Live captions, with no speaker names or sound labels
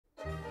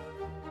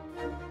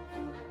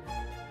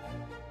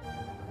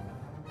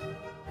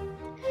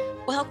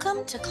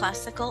Welcome to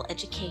Classical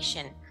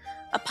Education,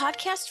 a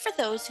podcast for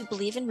those who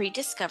believe in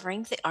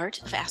rediscovering the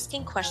art of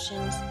asking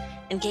questions,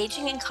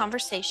 engaging in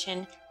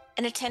conversation,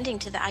 and attending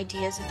to the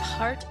ideas at the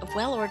heart of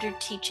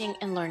well-ordered teaching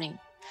and learning.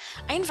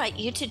 I invite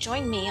you to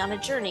join me on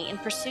a journey in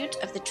pursuit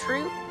of the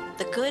true,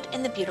 the good,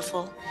 and the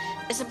beautiful,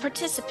 as a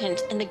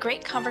participant in the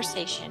great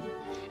conversation,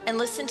 and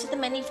listen to the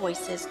many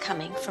voices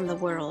coming from the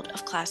world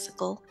of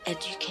classical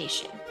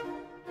education.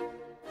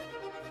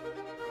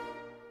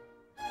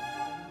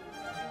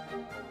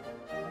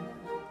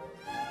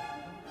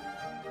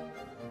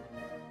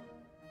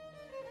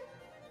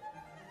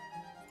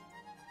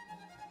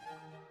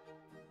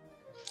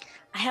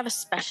 I have a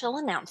special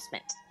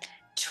announcement.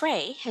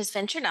 Trey has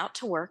ventured out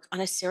to work on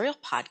a serial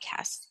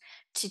podcast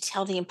to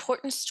tell the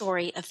important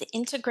story of the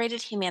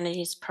Integrated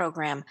Humanities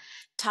program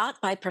taught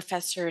by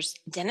Professors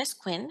Dennis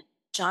Quinn,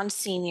 John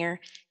Sr.,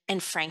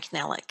 and Frank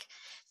Nellick.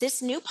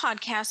 This new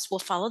podcast will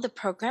follow the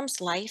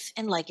program's life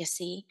and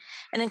legacy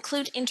and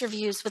include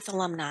interviews with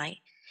alumni.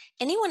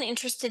 Anyone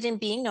interested in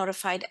being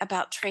notified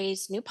about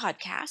Trey's new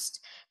podcast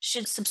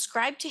should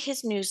subscribe to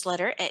his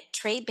newsletter at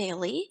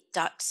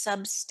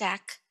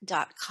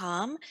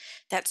treybailey.substack.com.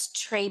 That's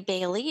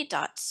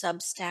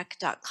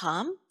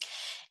treybailey.substack.com.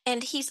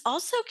 And he's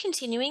also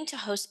continuing to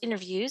host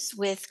interviews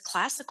with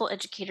classical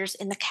educators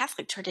in the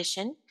Catholic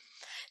tradition.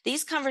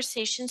 These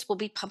conversations will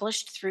be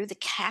published through the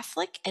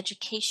Catholic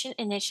Education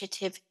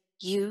Initiative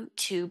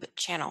YouTube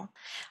channel.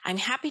 I'm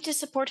happy to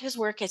support his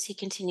work as he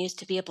continues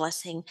to be a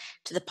blessing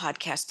to the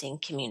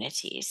podcasting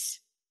communities.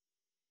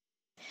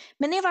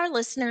 Many of our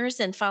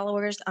listeners and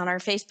followers on our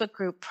Facebook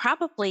group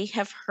probably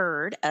have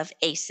heard of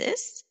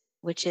ACES,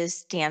 which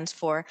stands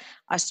for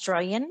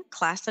Australian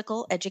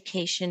Classical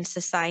Education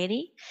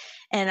Society.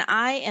 And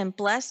I am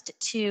blessed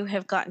to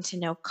have gotten to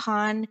know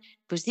Kon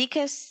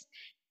Bouzikos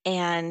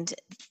and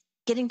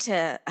getting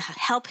to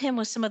help him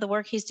with some of the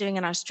work he's doing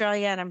in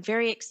Australia. And I'm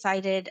very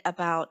excited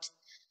about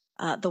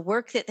the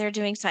work that they're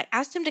doing. So I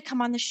asked him to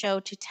come on the show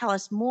to tell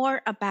us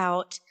more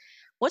about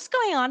what's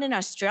going on in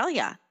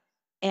Australia.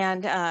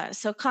 And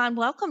so, Kon,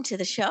 welcome to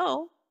the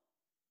show.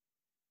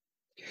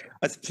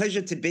 It's a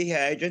pleasure to be here,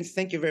 Adrian.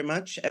 Thank you very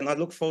much. And I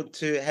look forward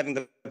to having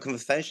the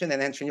conversation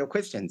and answering your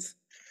questions.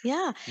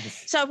 Yeah.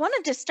 So I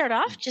wanted to start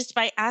off just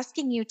by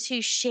asking you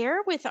to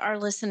share with our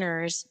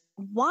listeners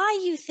why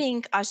you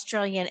think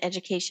Australian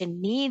education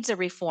needs a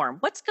reform.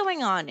 What's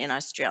going on in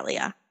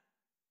Australia?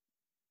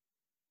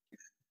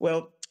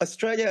 Well,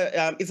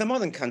 Australia is a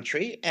modern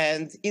country,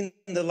 and in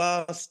the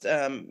last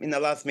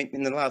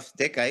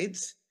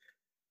decades,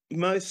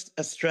 most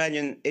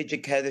Australian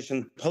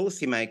education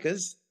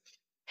policymakers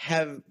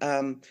have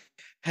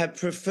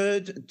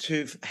preferred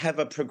to have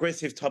a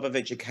progressive type of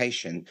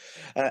education,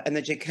 an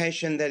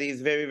education that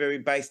is very, very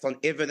based on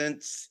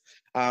evidence,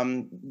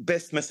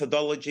 best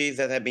methodologies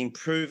that have been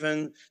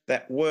proven,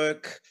 that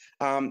work.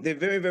 They're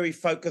very, very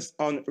focused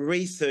on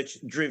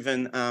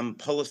research-driven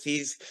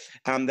policies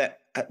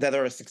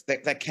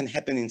that can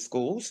happen in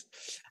schools.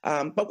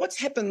 But what's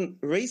happened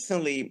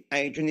recently,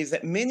 Adrian, is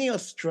that many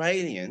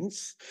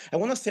Australians, and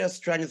when I say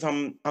Australians,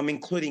 I'm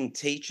including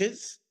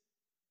teachers,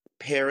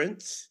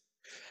 parents,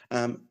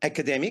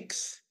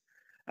 academics,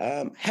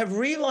 have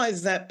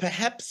realized that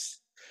perhaps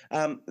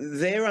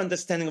their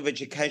understanding of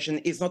education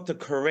is not the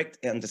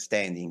correct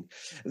understanding,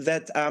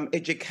 that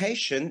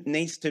education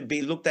needs to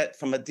be looked at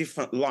from a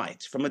different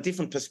light, from a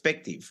different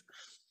perspective.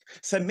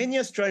 So many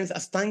Australians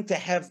are starting to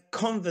have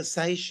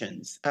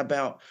conversations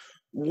about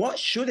what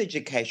should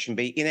education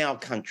be in our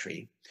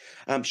country.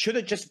 Should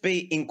it just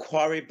be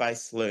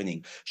inquiry-based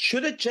learning?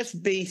 Should it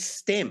just be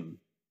STEM?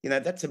 You know,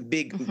 that's a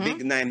big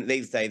name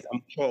these days,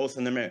 I'm sure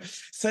also in America.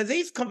 So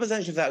these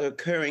conversations are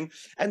occurring,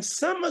 and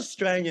some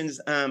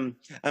Australians,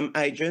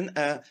 Adrian,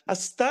 are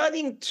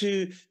starting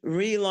to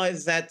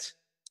realise that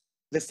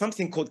there's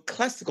something called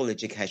classical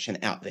education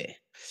out there.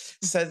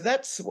 So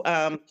that's, to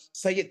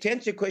answer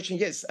your question,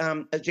 yes,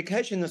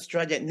 education in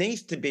Australia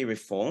needs to be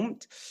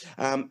reformed.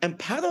 And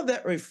part of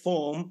that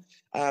reform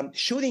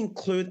should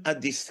include a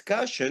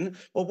discussion,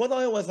 or what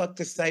I always like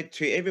to say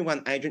to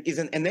everyone, Adrian, is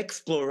an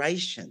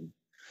exploration.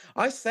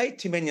 I say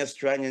to many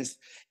Australians,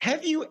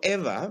 have you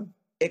ever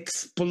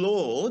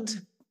explored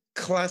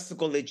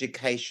classical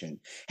education?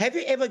 Have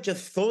you ever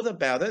just thought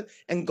about it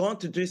and gone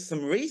to do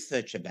some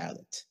research about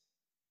it?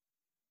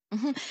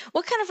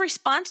 What kind of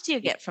response do you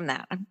get from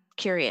that? I'm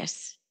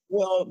curious.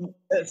 Well,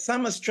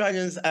 some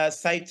Australians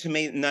say to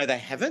me, no, they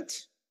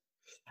haven't.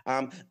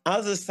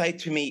 Others say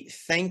to me,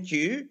 thank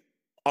you,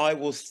 I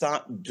will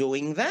start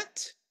doing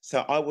that.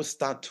 So I will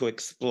start to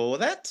explore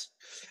that.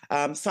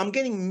 So I'm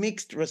getting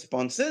mixed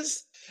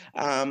responses.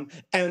 And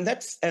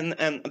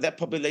that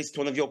probably leads to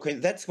one of your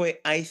questions. That's where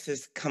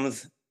ACES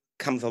comes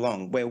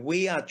along, where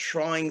we are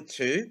trying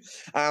to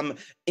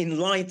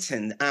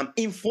enlighten,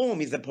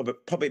 inform is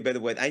probably a better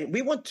word.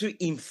 We want to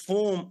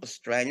inform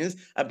Australians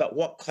about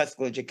what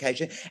classical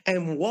education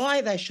and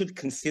why they should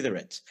consider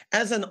it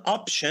as an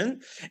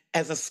option,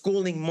 as a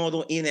schooling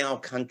model in our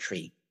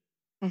country.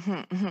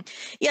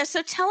 Yeah,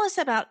 so tell us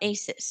about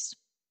ACES.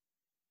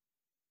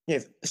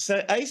 Yes.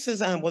 So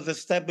ACES was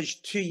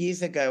established 2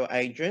 years ago,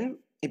 Adrian.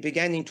 It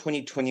began in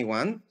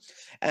 2021,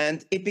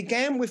 and it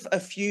began with a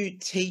few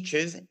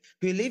teachers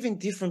who live in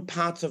different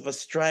parts of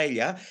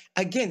Australia,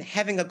 again,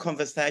 having a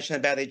conversation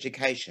about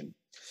education.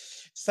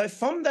 So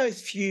from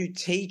those few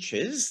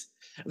teachers,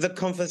 the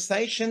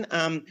conversation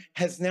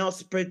has now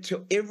spread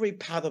to every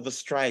part of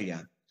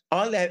Australia.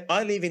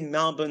 I live in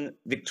Melbourne,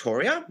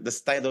 Victoria, the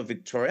state of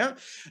Victoria.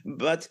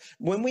 But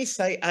when we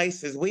say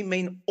ACES, we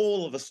mean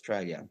all of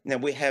Australia. Now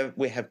we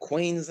have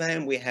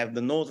Queensland, we have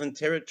the Northern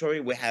Territory,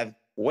 we have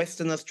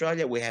Western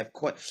Australia, we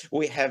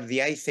have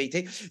the ACT.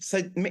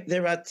 So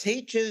there are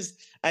teachers,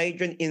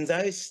 Adrian, in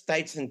those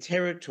states and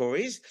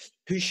territories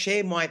who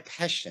share my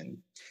passion.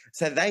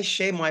 So they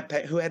share my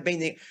who have been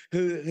there,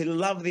 who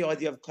love the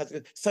idea of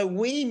classical. So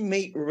we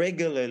meet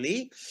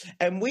regularly,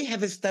 and we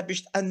have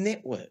established a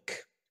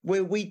network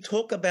where we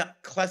talk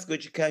about classical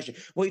education.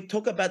 We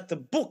talk about the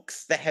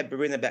books that have been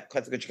written about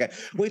classical education.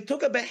 We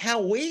talk about how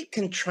we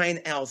can train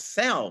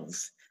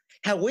ourselves,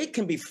 how we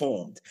can be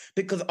formed.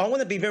 Because I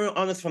want to be very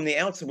honest from the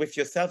outset with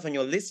yourself and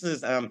your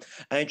listeners,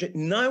 Andrew.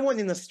 No one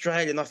in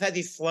Australia, and I've said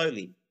this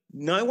slowly,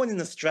 no one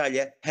in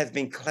Australia has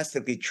been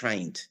classically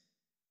trained.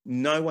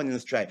 No one in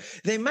Australia.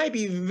 There may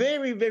be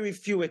very, very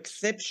few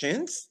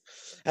exceptions,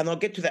 and I'll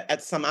get to that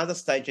at some other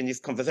stage in this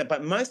conversation,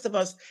 but most of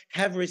us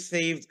have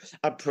received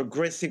a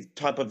progressive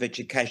type of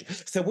education.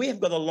 So we have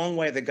got a long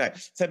way to go.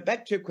 So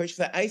back to your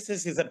question, so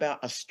ACES is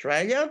about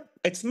Australia.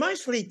 It's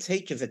mostly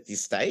teachers at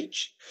this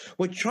stage.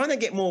 We're trying to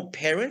get more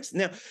parents.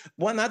 Now,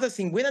 one other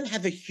thing, we don't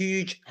have a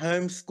huge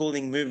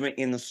homeschooling movement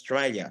in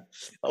Australia,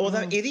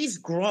 although it is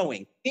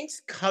growing.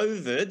 Since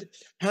COVID,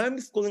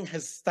 homeschooling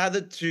has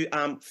started to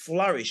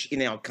flourish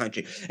in our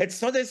country.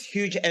 It's not as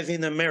huge as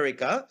in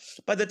America,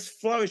 but it's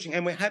flourishing,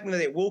 and we're hoping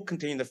that it will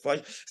continue to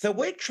flourish. So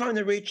we're trying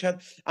to reach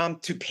out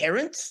to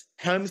parents,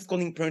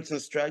 homeschooling parents in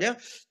Australia,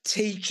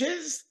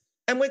 teachers,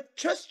 and we're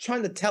just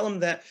trying to tell them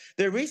that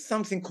there is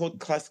something called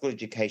classical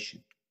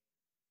education.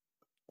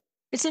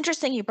 It's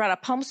interesting you brought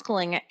up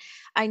homeschooling.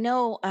 I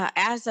know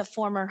as a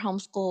former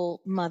homeschool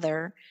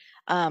mother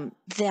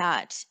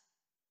that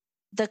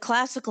the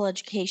classical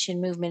education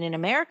movement in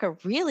America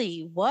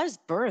really was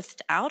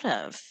birthed out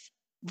of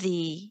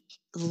the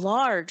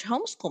large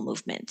homeschool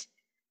movement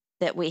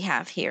that we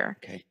have here.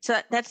 Okay.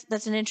 So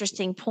that's an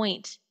interesting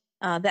point.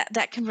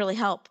 That can really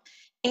help.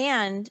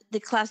 And the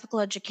classical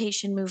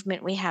education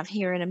movement we have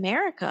here in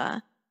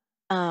America,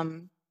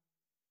 a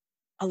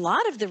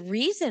lot of the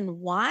reason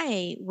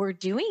why we're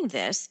doing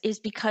this is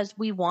because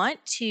we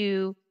want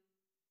to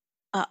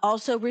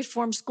also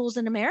reform schools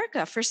in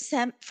America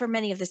for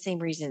many of the same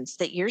reasons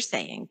that you're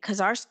saying,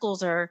 because our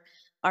schools are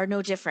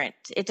no different.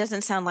 It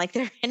doesn't sound like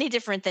they're any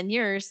different than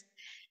yours.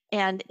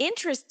 And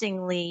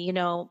interestingly,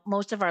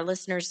 most of our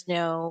listeners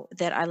know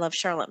that I love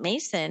Charlotte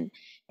Mason.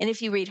 And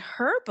if you read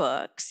her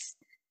books,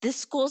 the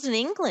schools in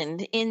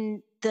England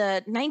in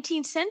the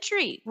 19th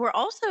century were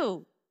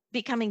also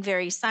becoming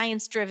very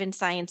science-driven,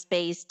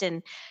 science-based,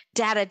 and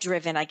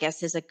data-driven, I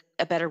guess is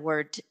a better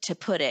word to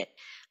put it.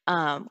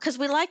 Because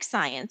we like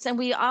science, and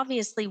we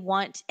obviously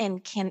want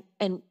and can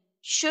and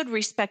should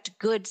respect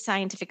good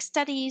scientific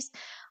studies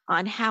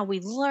on how we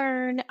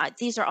learn.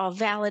 These are all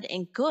valid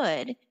and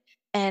good.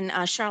 And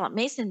Charlotte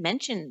Mason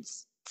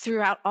mentions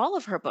throughout all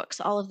of her books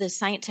all of the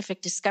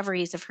scientific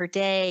discoveries of her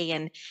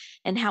day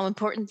and how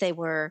important they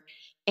were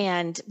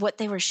and what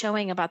they were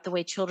showing about the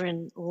way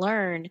children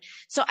learn.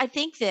 So I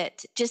think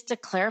that just to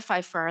clarify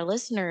for our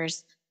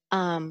listeners,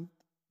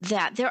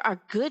 that there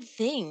are good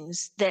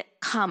things that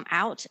come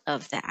out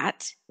of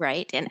that,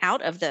 right? And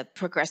out of the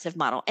progressive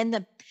model.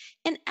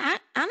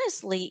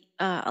 Honestly,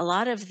 a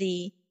lot of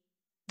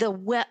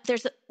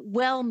there's a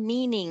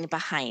well-meaning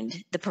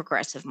behind the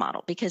progressive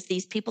model because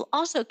these people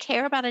also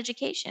care about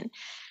education.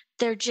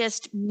 They're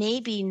just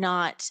maybe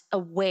not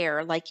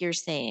aware, like you're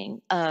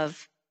saying,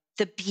 of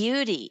the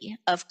beauty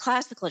of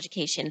classical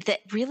education that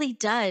really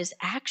does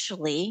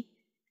actually,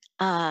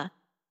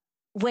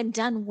 when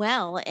done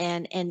well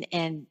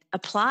and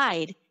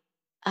applied,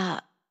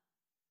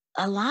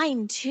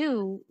 align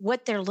to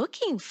what they're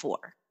looking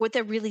for. What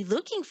they're really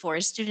looking for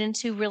is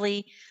students who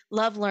really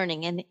love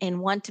learning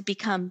and want to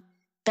become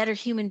better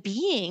human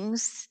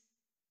beings.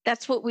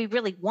 That's what we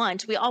really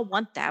want. We all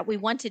want that. We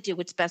want to do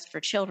what's best for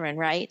children,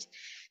 right?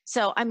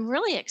 So I'm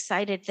really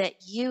excited that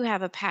you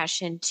have a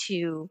passion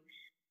to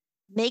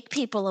make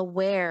people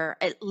aware,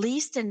 at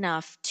least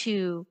enough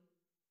to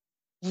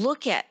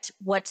look at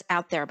what's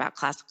out there about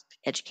classical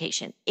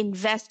education,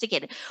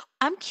 investigate it.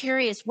 I'm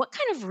curious, what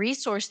kind of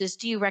resources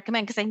do you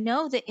recommend? Because I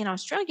know that in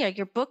Australia,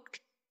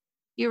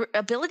 your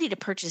ability to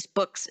purchase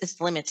books is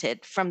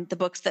limited from the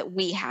books that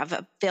we have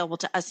available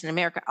to us in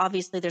America.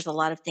 Obviously, there's a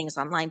lot of things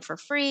online for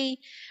free.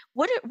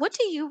 What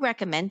do you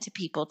recommend to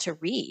people to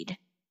read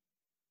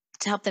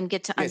to help them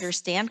get to Yes.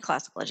 understand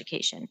classical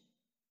education?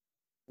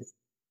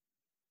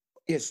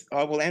 Yes,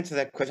 I will answer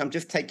that question. I'm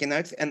just taking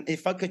notes. And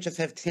if I could just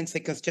have 10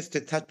 seconds just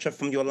to touch up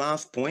from your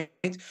last point,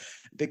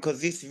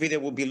 because this video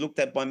will be looked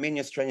at by many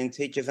Australian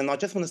teachers. And I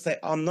just want to say,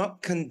 I'm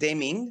not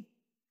condemning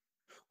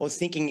or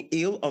thinking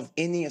ill of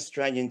any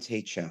Australian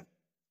teacher.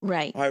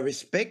 Right. I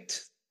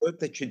respect the work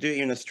that you do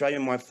here in Australia,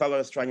 my fellow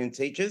Australian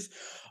teachers.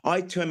 I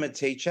too am a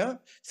teacher,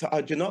 so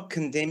I do not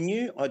condemn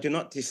you. I do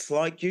not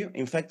dislike you.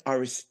 In fact, I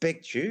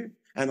respect you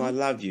and I Mhm.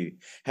 love you.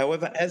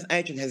 However, as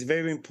Adrian has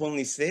very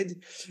importantly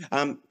said,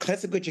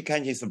 classical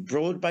education is a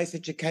broad-based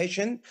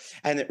education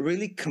and it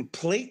really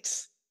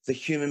completes the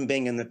human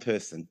being and the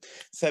person.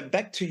 So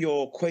back to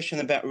your question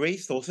about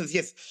resources.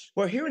 Yes,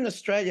 well, here in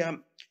Australia,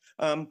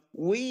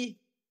 we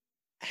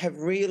have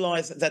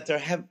realized that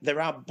there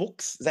are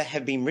books that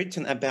have been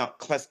written about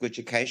classical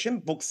education,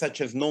 books such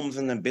as Norms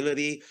and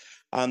Ability,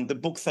 the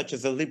books such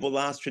as The Liberal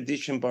Arts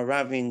Tradition by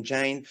Ravi and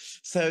Jane.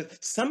 So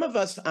some of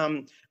us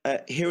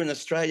here in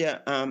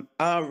Australia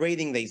are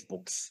reading these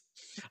books,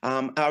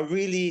 are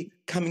really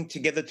coming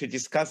together to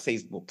discuss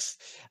these books.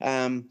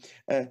 Um,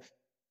 uh,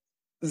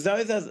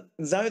 those are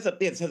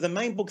yeah. So the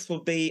main books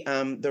will be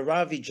the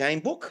Ravi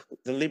Jain book,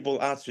 the Liberal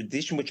Arts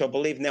Tradition, which I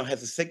believe now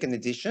has a second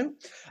edition.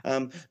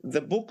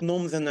 The book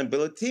Norms and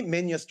Nobility.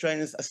 Many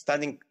Australians are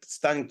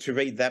starting to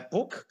read that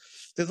book.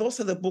 There's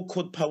also the book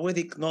called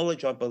Poetic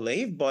Knowledge, I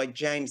believe, by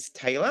James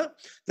Taylor.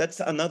 That's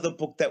another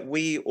book that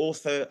we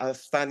also are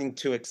starting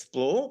to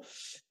explore.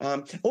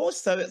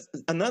 Also,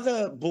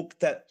 another book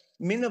that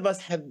many of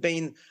us have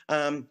been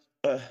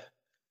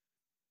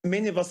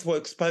many of us were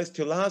exposed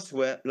to last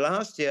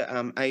year,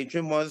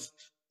 Adrian, was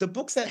the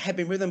books that have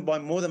been written by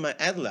Mortimer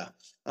Adler.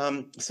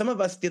 Some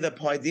of us did a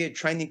Paideia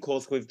training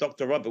course with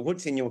Dr. Robert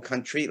Woods in your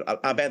country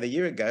about a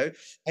year ago,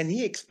 and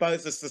he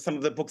exposed us to some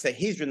of the books that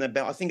he's written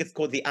about. I think it's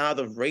called The Art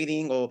of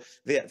Reading or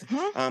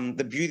Mhm.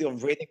 the Beauty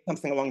of Reading,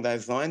 something along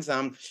those lines.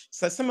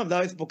 So some of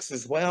those books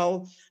as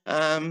well.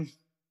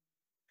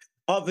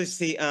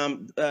 Obviously,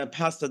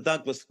 Pastor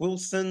Douglas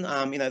Wilson,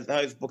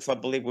 those books I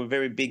believe were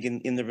very big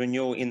in the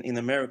renewal in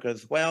America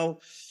as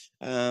well.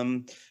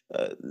 Um,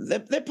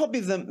 they're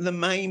probably the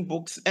main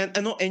books.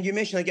 And you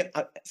mentioned again,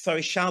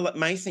 sorry, Charlotte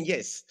Mason.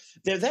 Yes,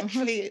 there's Mhm.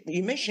 actually,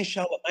 you mentioned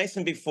Charlotte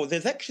Mason before.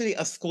 There's actually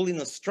a school in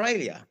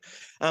Australia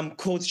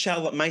called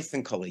Charlotte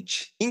Mason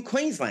College in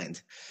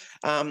Queensland.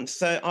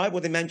 So I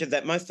would imagine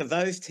that most of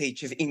those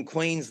teachers in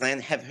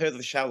Queensland have heard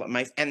of Charlotte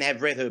Mason and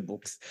have read her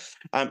books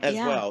as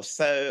Yeah. well.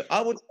 So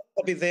I would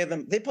probably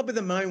they're probably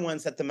the main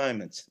ones at the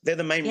moment. They're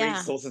the main Yeah.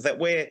 resources that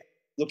we're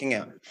looking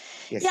at.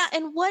 Yeah, Yes.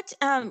 and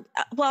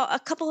well, a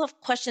couple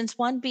of questions.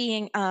 One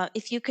being,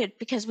 if you could,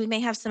 because we may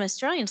have some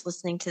Australians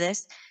listening to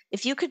this,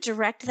 if you could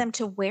direct them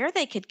to where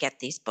they could get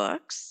these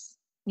books,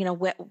 Yes.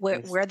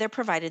 where they're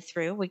provided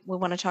through. We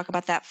want to talk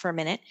about that for a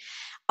minute.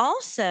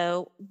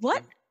 Also,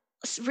 what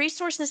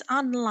resources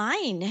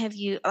online have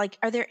you, like,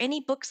 are there any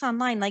books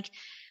online? Like,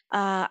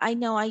 I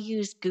know I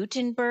use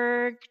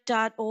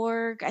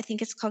Gutenberg.org. I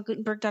think it's called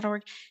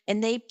Gutenberg.org.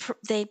 And they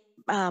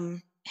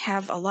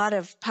have a lot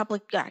of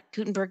public,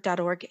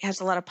 Gutenberg.org has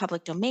a lot of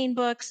public domain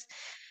books.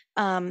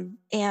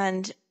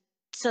 And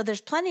so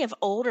there's plenty of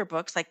older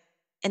books, like,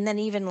 and then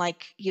even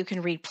like you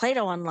can read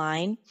Plato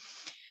online.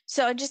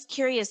 So I'm just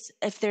curious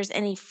if there's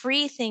any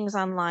free things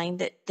online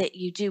that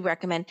you do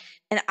recommend.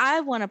 And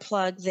I want to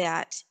plug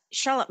that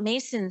Charlotte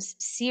Mason's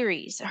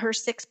series, her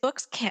 6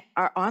 books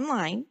are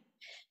online,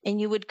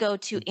 and you would go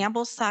to Mhm.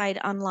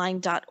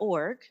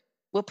 amblesideonline.org.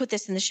 We'll put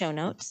this in the show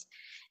notes.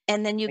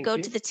 And then you Thank go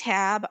to you. the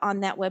tab on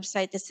that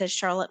website that says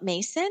Charlotte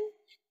Mason,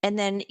 and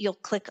then you'll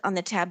click on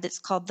the tab that's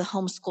called the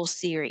Homeschool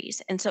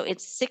Series. And so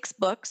it's 6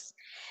 books,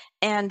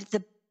 and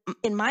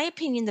in my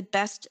opinion, the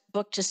best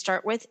book to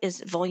start with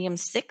is volume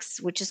 6,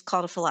 which is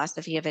called A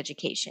Philosophy of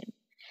Education.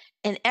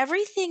 And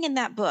everything in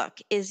that book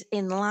is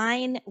in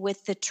line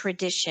with the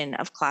tradition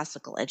of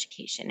classical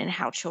education and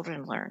how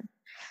children learn.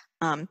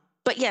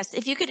 But yes,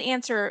 if you could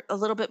answer a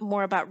little bit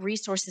more about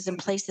resources and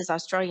places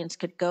Australians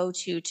could go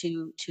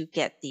to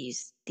get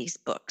these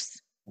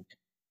books.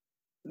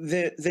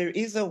 There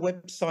is a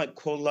website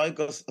called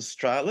Logos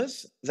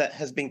Australis that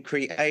has been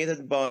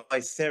created by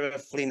Sarah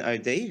Flynn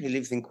O'D, who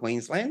lives in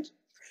Queensland.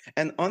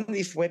 And on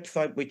this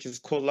website, which is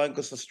called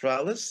Logos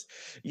Australis,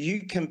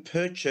 you can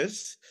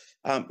purchase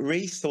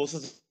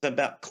resources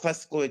about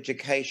classical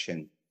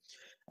education.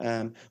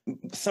 Um,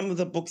 some of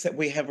the books that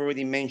we have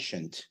already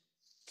mentioned.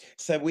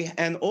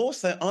 And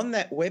also on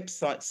that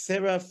website,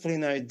 Sarah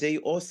Flynn O'D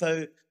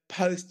also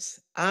posts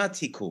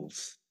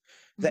articles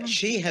that Mhm.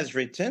 she has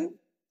written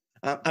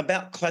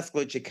about classical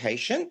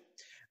education,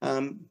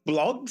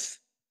 blogs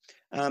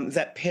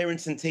that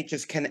parents and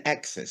teachers can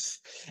access.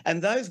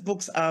 And those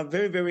books are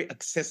very, very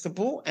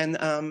accessible and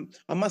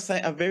I must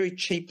say are very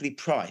cheaply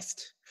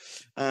priced.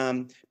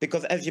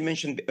 Because as you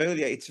mentioned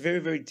earlier, it's very,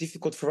 very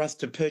difficult for us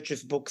to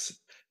purchase books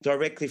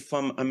directly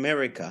from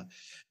America.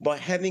 By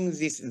having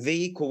this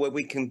vehicle where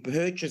we can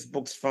purchase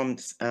books from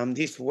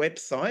this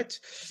website,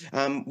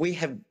 we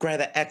have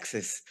greater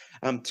access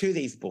to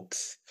these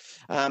books.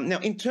 Now,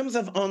 in terms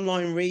of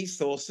online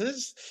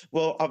resources,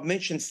 well, I've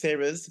mentioned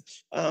Sarah's.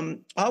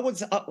 I would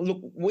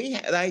look. We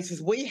at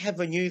ACES, we have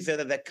a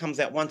newsletter that comes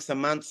out once a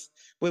month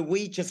where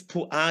we just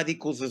put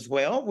articles as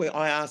well, where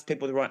I ask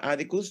people to write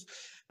articles.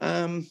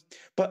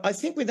 But I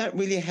think we don't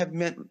really have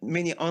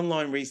many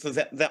online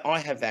resources that I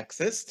have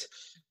accessed.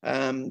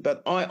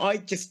 But I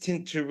just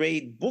tend to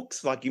read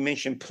books, like you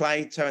mentioned,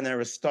 Plato and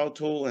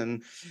Aristotle,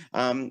 and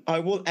I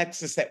will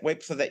access that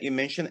website that you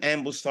mentioned,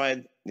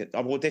 Ambleside.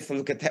 I will definitely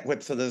look at that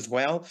website as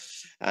well.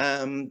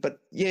 But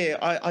yeah,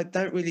 I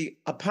don't really,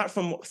 apart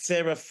from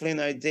Sarah Flynn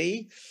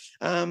OD,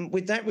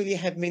 we don't really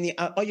have many.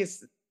 Oh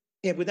yes,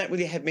 yeah, we don't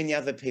really have many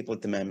other people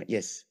at the moment.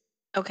 Yes,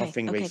 Okay.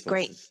 offering Okay.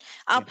 Great. resources.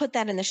 I'll Yeah. put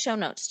that in the show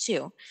notes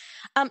too.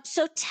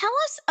 So tell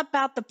us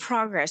about the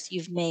progress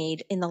you've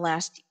made in the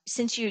last,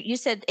 since you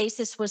said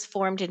ACES was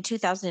formed in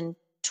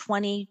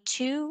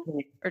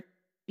 2022 or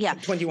yeah.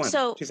 21,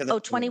 So, oh,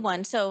 2021.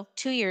 21. So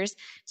 2 years.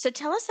 So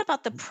tell us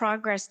about the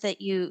progress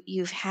that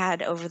you've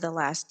had over the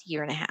last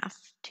year and a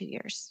half, 2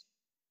 years.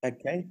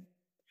 Okay.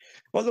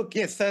 Well, look,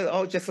 yes. So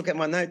I'll just look at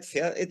my notes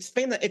here. It's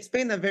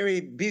been a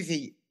very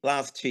busy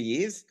last 2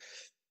 years.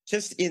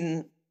 Just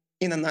in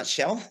a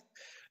nutshell,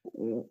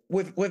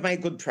 we've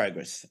made good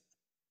progress.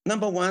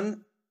 Number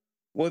one,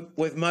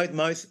 we've made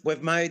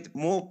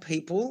more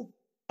people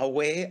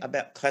aware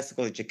about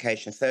classical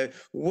education. So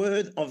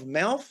word of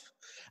mouth,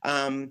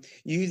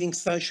 using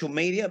social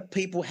media,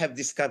 people have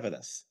discovered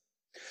us.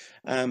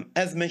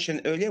 As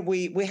mentioned earlier,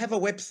 we have a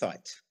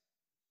website.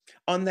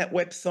 On that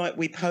website,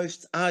 we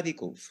post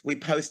articles, we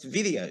post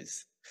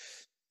videos.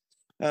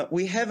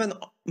 We have a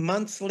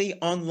monthly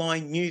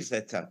online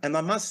newsletter, and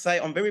I must say,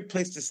 I'm very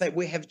pleased to say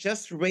we have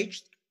just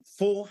reached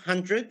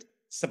 400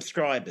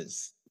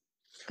 subscribers.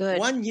 Good.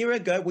 1 year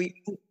ago, we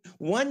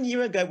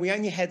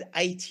only had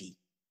 80.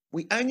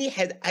 We only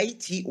had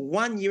 80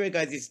 1 year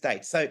ago this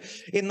date. So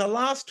in the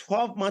last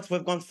 12 months,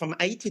 we've gone from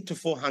 80 to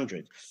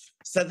 400.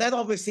 So that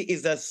obviously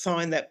is a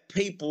sign that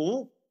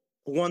people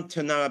want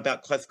to know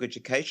about classical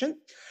education.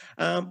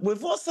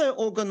 We've also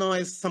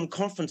organised some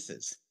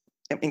conferences,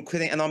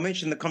 including, and I'll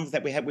mention the conference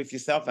that we had with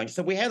yourself, Ange.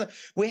 So we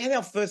had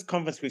our first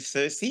conference with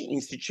Cersei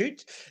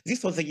Institute.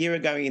 This was a year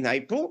ago in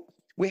April.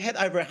 We had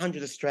over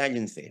 100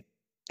 Australians there.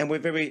 And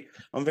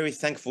I'm very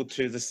thankful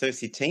to the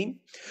Cersei team.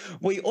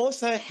 We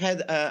also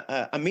had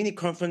a mini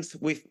conference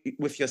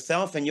with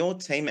yourself and your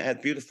team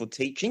at Beautiful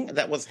Teaching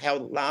that was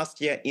held last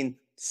year in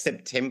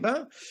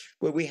September,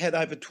 where we had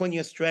over 20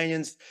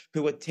 Australians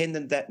who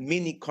attended that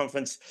mini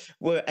conference.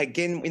 Where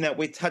again,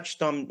 we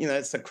touched on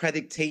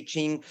Socratic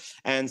teaching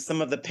and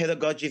some of the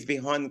pedagogies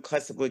behind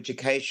classical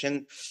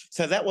education.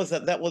 So that was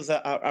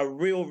a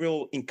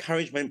real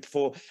encouragement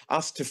for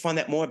us to find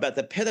out more about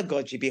the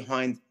pedagogy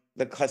behind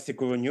the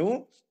classical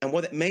renewal and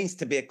what it means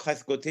to be a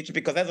classical teacher,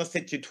 because as I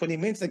said to you 20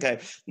 minutes ago,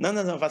 none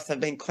of us have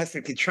been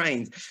classically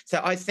trained.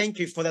 So I thank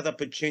you for that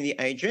opportunity,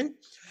 Adrian.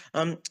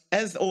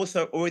 As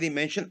also already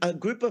mentioned, a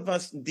group of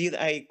us did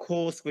a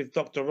course with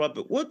Dr.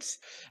 Robert Woods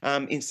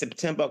in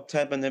September,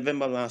 October,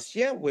 November last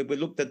year, where we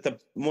looked at the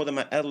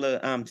Mortimer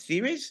Adler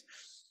series.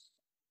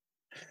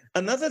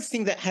 Another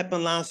thing that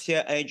happened last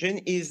year, Adrian,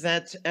 is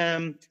that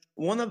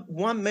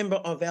one member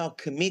of our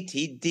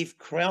committee, Div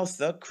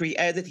Krauser,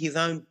 created his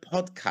own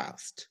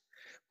podcast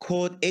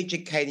called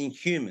Educating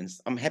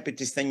Humans. I'm happy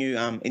to send you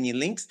any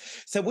links.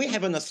 So we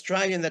have an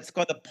Australian that's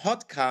got a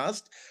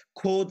podcast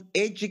called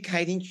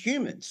Educating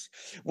Humans.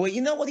 Well,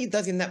 you know what he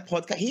does in that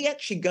podcast? He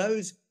actually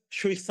goes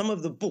through some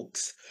of the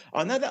books.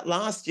 I know that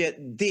last year,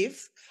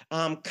 Div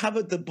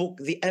covered the book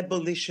The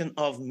Abolition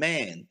of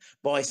Man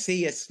by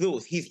C.S.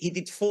 Lewis. He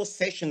did 4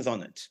 sessions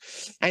on it.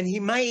 And he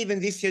may even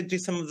this year do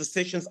some of the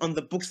sessions on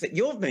the books that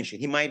you've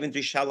mentioned. He may even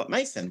do Charlotte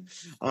Mason.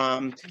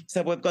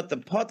 So we've got the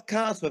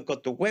podcast, we've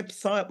got the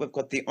website, we've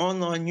got the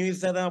online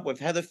newsletter, we've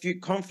had a few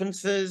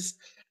conferences.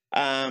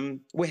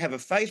 We have a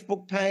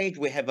Facebook page,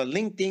 we have a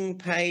LinkedIn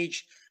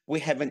page, we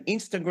have an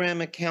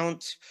Instagram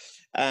account.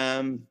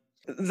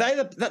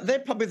 They're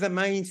probably the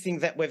main thing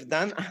that we've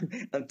done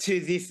to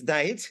this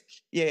date.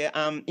 Yeah,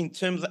 in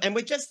terms of, and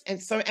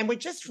we're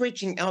just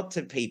reaching out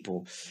to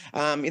people.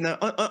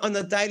 On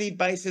a daily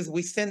basis,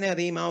 we send out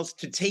emails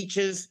to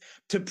teachers,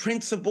 to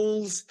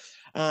principals,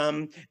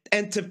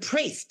 and to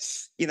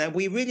priests.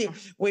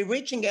 We're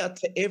reaching out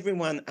to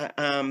everyone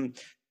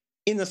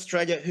in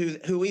Australia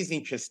who is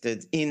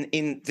interested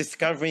in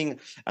discovering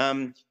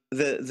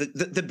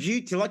the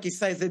beauty, like you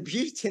say, the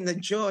beauty and the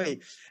joy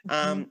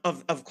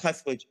of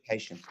classical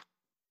education.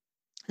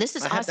 This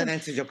is I hope awesome. that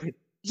answers your question.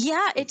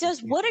 Yeah, it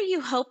does. What are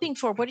you hoping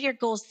for? What are your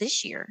goals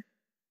this year?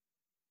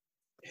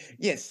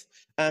 Yes,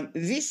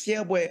 this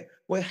year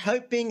we're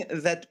hoping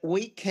that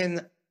we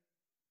can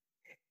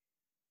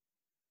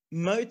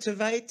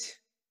motivate,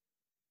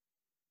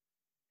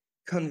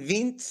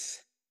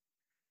 convince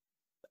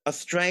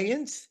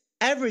Australians,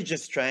 average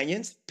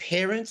Australians,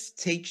 parents,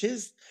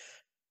 teachers,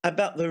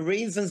 about the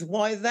reasons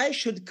why they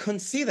should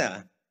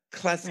consider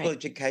classical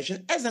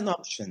education as an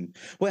option.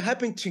 We're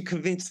hoping to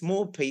convince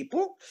more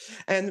people,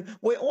 and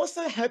we're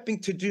also hoping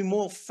to do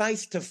more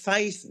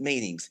face-to-face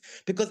meetings,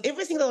 because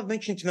everything that I've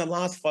mentioned in the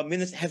last 5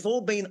 minutes has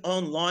all been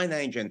online,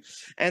 Adrian.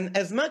 And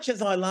as much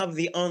as I love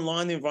the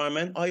online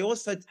environment, I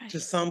also, to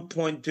some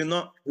point, do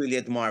not really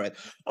admire it.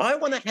 I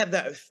want to have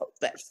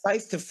that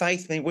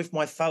face-to-face meeting with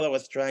my fellow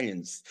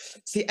Australians.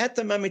 See, at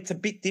the moment, it's a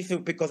bit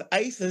difficult because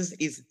ACES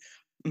is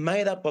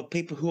made up of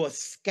people who are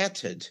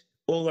scattered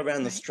all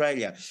around Right.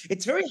 Australia.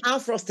 It's very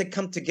hard for us to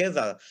come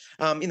together.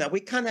 We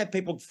can't have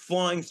people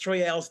flying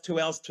 3 hours, 2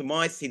 hours to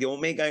my city or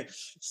me going.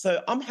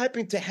 So I'm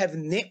hoping to have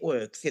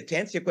networks. Yeah, to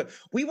answer your question,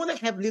 we want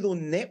to have little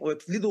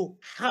networks, little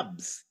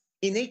hubs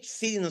in each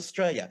city in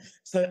Australia.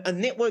 So a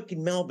network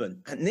in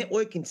Melbourne, a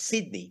network in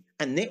Sydney,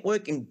 a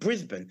network in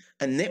Brisbane,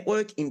 a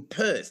network in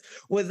Perth,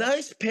 where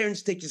those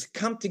parents teachers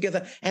come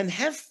together and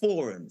have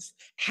forums,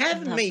 I have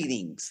love that.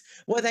 meetings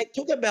where they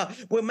talk about,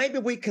 well, maybe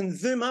we can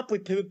zoom up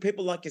with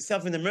people like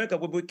yourself in America,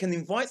 where we can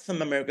invite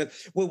some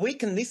Americans, where we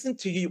can listen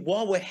to you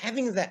while we're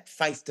having that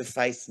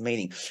face-to-face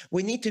meeting.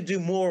 We need to do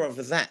more of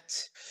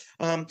that.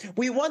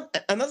 We want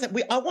another.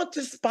 I want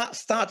to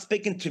start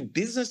speaking to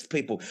business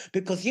people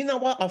because you know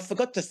what? I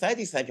forgot to say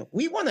this, Adrian.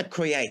 We want to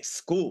create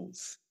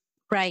schools.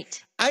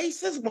 Right.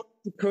 ACES want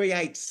to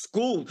create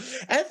schools.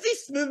 As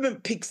this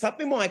movement picks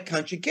up in my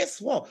country, guess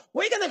what?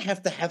 We're going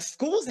to have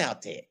schools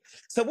out there.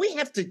 So we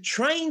have to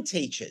train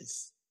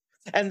teachers.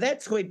 And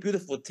that's where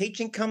beautiful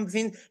teaching comes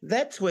in.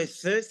 That's where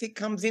Thursday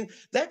comes in.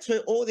 That's where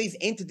all these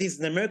entities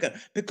in America,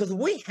 because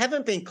we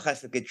haven't been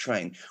classically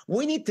trained.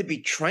 We need to be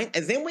trained,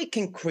 and then we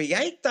can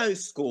create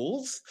those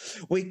schools.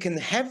 We can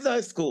have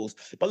those schools.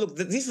 But look,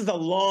 this is a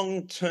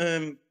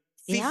long-term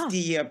Yeah.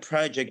 50-year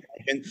project,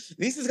 and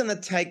this is going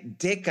to take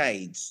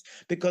decades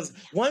because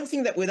one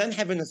thing that we don't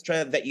have in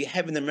Australia that you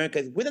have in America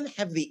is we don't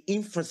have the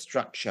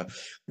infrastructure.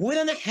 We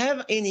don't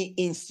have any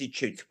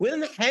institutes. We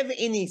don't have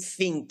any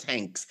think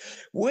tanks.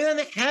 We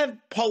don't have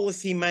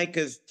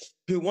policymakers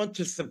who want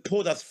to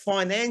support us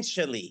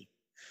financially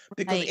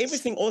because Right.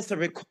 everything also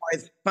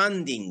requires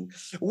funding.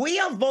 We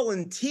are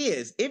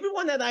volunteers.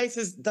 Everyone at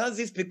ACES does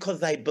this because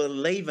they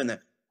believe in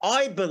it.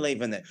 I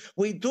believe in it.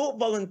 We do it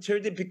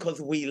voluntarily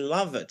because we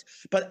love it.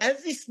 But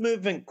as this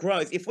movement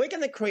grows, if we're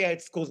going to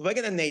create schools, we're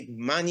going to need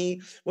money,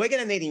 we're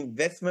going to need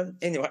investment.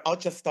 Anyway, I'll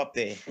just stop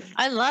there.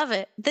 I love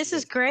it. This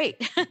is Yes. great.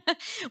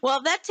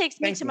 Well, that takes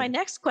me Thank to my you.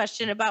 next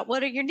question about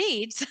what are your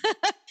needs?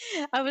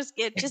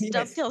 It just Yes.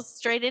 dovetails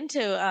straight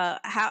into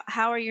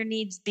how are your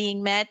needs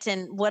being met and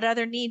what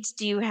other needs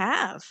do you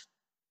have?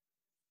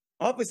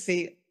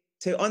 Obviously,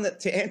 to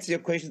answer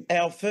your question,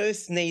 our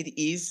first need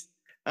is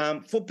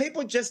for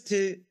people just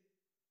to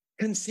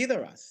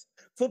consider us,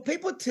 for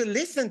people to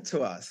listen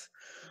to us,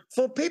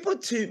 for people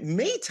to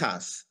meet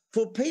us,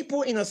 for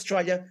people in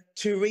Australia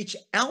to reach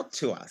out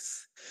to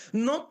us,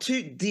 not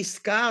to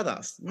discard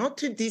us, not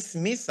to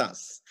dismiss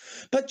us,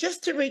 but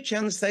just to reach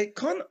out and say,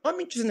 Con, I'm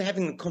interested in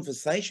having a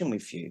conversation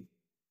with you.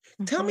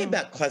 Tell me Mhm.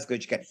 about classical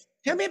education.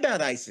 Tell me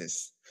about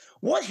ACES.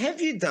 What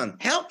have you done?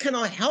 How can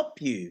I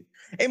help you?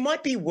 It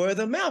might be word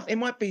of mouth. It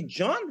might be,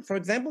 John, for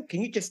example,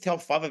 can you just tell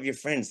 5 of your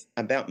friends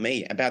about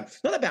me,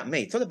 not about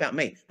me, it's not about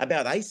me,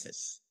 about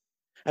ACES,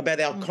 about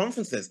our Mm.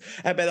 conferences,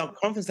 about our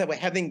conference that we're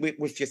having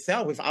with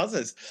yourself, with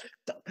others.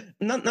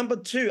 Number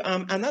two,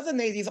 another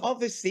need is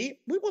obviously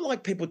we would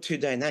like people to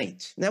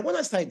donate. Now, when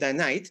I say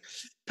donate,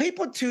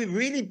 people to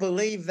really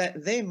believe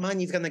that their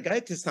money is going to go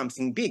to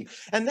something big.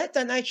 And that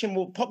donation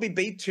will probably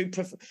be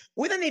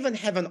we don't even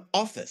have an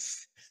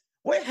office.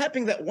 We're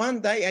hoping that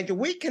one day, Andrew,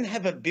 we can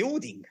have a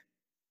building.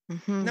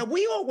 Mhm. Now,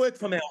 we all work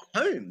from our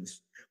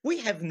homes. We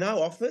have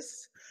no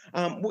office.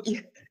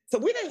 So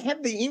we don't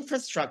have the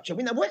infrastructure.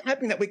 We're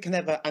hoping that we can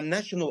have a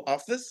national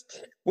office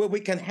where we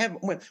can have,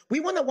 we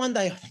want to one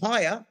day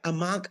hire a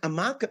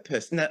market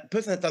person, a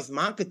person that does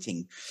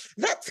marketing.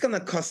 That's going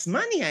to cost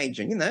money,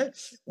 Adrian.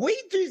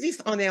 We do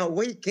this on our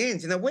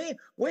weekends.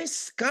 We're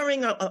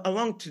scurrying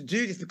along to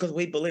do this because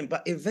we believe,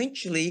 but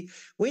eventually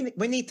we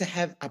need to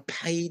have a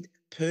paid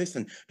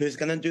person who's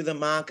going to do the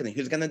marketing,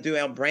 who's going to do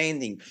our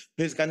branding,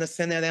 who's going to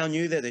send out our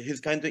newsletter, who's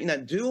going to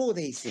do all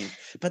these things.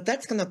 But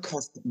that's going to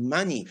cost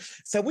money.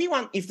 So we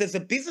want, if there's a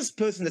business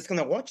person that's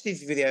going to watch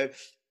this video,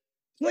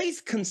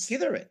 please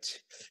consider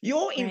it.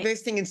 You're Right.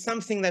 investing in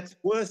something that's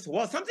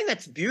worthwhile, something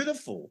that's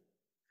beautiful.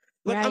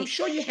 Look, I'm Right.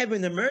 sure you have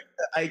in America,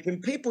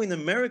 Adrian, people in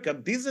America,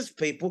 business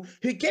people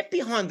who get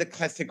behind the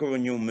classical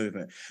renewal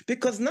movement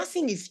because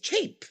nothing is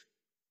cheap.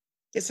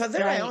 So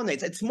there I Right. on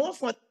it. It's more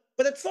fun,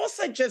 but it's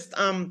also just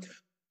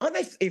I don't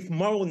know if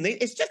moral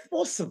need. It's just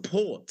more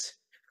support.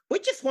 We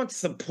just want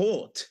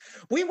support.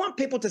 We want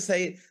people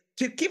to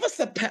give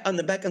us a pat on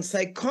the back and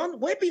say, "Con,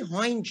 we're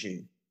behind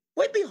you.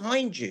 We're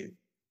behind you."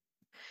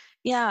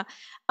 Yeah.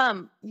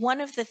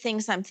 One of the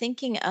things I'm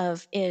thinking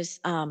of is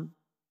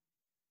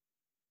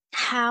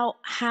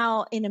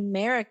how in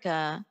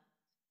America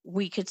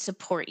we could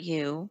support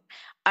you.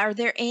 Are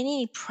there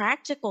any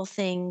practical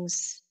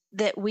things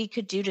that we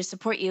could do to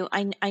support you?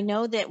 I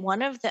know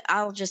that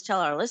I'll just tell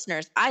our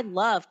listeners, I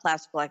love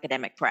classical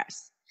academic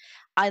press.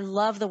 I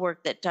love the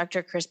work that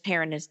Dr. Chris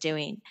Perrin is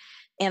doing.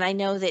 And I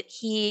know that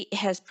he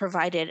has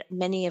provided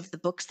many of the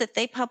books that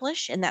they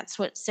publish, and that's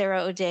what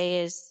Sarah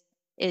O'Day is,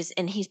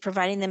 and he's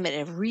providing them at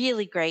a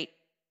really great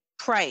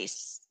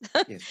price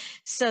Yes.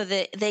 so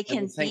that they And we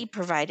can be thank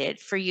provided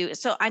for you.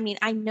 So I mean,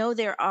 I know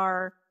there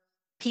are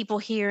people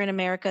here in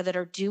America that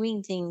are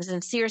doing things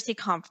and seriously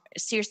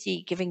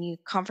giving you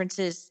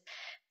conferences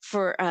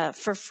for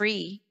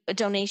free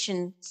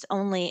donations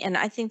only, and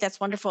I think that's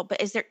wonderful.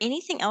 But is there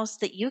anything else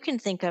that you can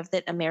think of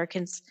that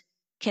Americans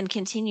can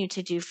continue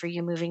to do for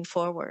you moving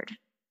forward?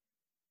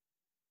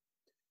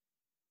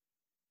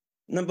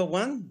 Number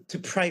one, to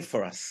pray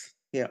for us.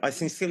 Yeah, I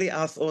sincerely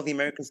ask all the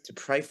Americans to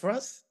pray for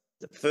us,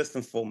 first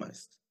and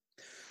foremost.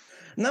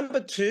 Number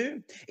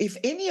two, if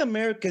any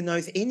American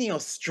knows any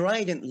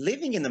Australian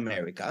living in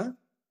America,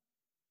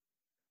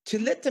 to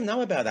let them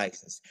know about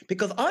ACES.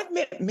 Because I've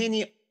met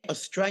many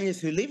Australians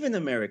who live in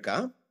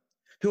America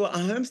who are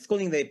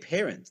homeschooling their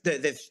parents,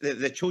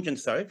 their children,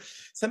 sorry.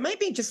 So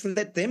maybe just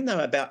let them know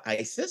about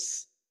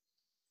ACES.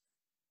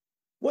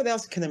 What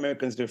else can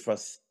Americans do for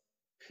us?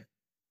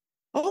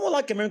 I would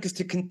like Americans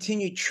to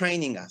continue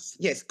training us.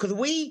 Yes, because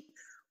we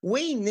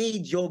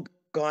need your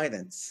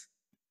guidance.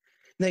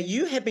 Now,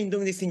 you have been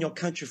doing this in your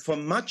country for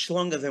much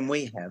longer than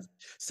we have.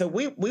 So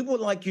we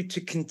would like you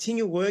to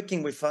continue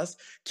working with us,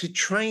 to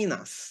train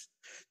us,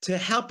 to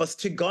help us,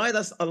 to guide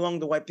us along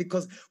the way,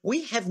 because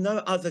we have no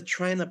other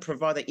trainer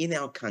provider in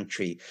our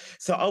country.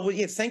 So I would,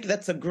 yes, thank you.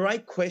 That's a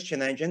great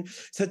question, Adrian.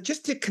 So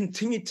just to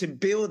continue to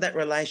build that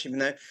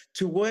relationship,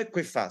 to work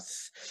with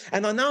us.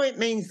 And I know it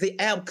means the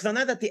hour, because I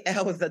know that the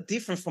hours are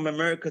different from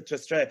America to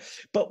Australia,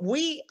 but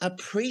we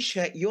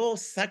appreciate your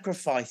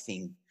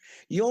sacrificing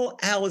your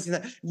hours,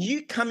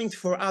 you coming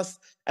for us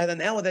at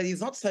an hour that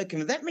is not so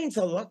convenient. That means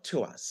a lot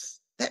to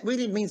us. That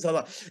really means a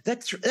lot.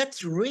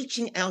 That's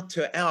reaching out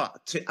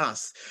to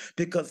us,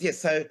 because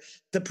so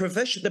the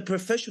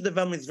professional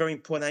development is very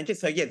important. And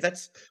so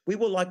we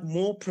would like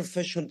more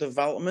professional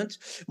development,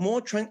 more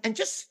training, and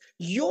just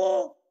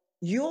your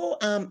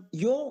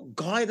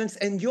guidance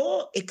and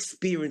your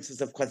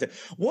experiences of class.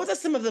 What are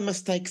some of the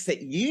mistakes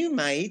that you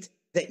made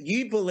that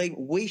you believe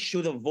we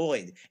should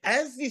avoid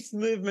as this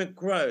movement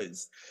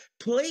grows?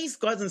 Please,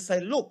 guys, and say,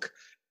 look,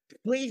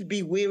 please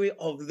be wary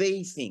of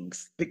these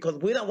things, because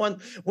we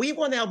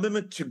want our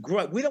movement to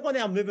grow. We don't want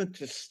our movement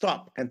to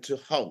stop and to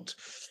halt.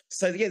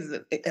 So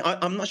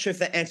I'm not sure if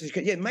that answers.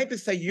 Maybe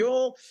say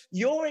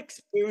your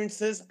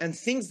experiences and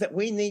things that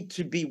we need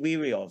to be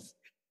wary of.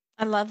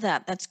 I love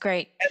that. That's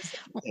great.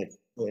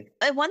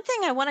 One thing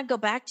I want to go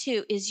back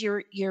to is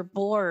your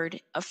board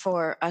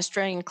for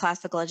Australian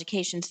Classical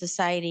Education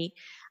Society.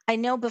 I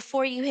know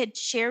before you had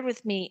shared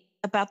with me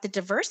about the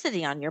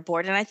diversity on your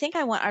board, and I think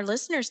I want our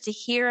listeners to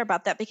hear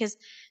about that, because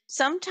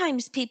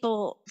sometimes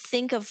people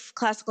think of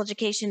classical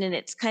education and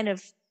it's kind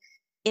of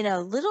in a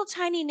little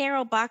tiny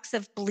narrow box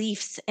of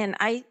beliefs. And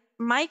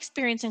my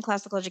experience in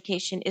classical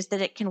education is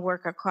that it can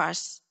work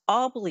across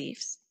all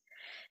beliefs.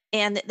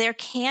 And there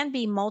can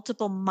be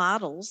multiple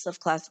models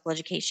of classical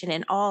education,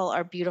 and all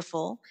are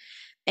beautiful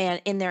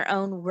and in their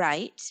own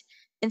right.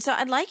 And so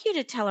I'd like you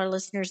to tell our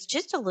listeners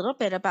just a little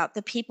bit about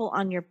the people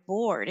on your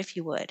board, if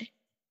you would.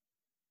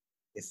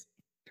 Yes.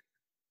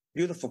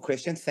 Beautiful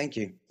question. Thank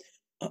you.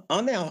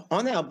 On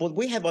our board,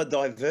 we have a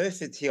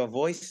diversity of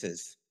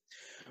voices.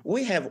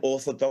 We have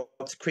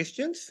Orthodox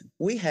Christians,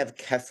 we have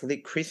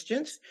Catholic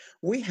Christians,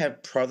 we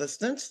have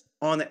Protestants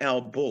on our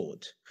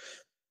board.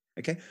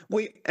 Okay.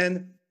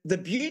 And the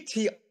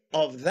beauty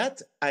of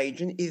that,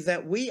 Adrian, is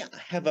that we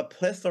have a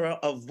plethora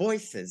of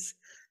voices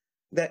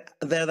that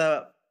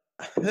are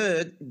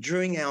heard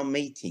during our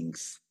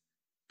meetings.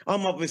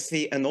 I'm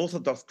obviously an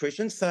Orthodox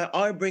Christian, so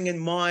I bring in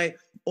my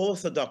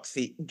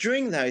orthodoxy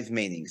during those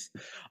meetings.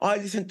 I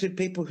listen to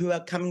people who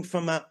are coming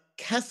from a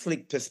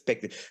Catholic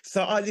perspective,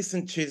 so I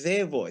listen to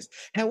their voice.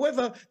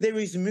 However, there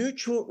is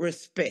mutual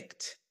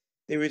respect.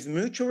 There is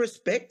mutual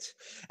respect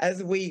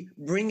as we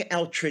bring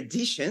our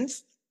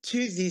traditions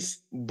to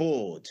this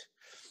board.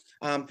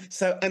 And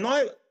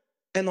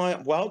I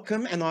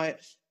welcome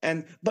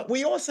but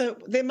we also,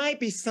 there may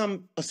be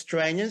some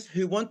Australians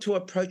who want to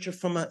approach it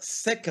from a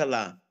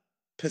secular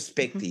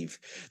perspective.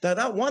 They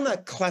don't want a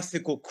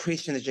classical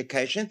Christian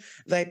education.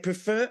 They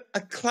prefer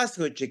a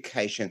classical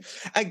education.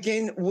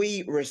 Again,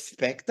 we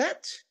respect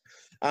that.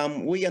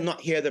 We are not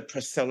here to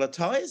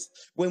proselytize.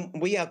 When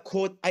we are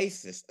called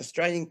ACES,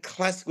 Australian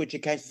Classical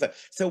Education.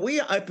 So we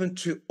are open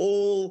to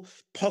all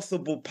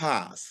possible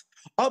paths.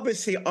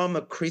 Obviously, I'm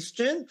a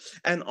Christian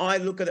and I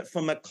look at it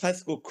from a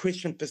classical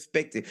Christian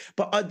perspective,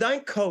 but I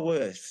don't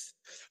coerce.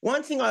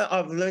 One thing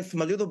I've learned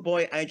from a little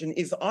boy, Adrian,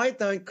 is I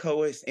don't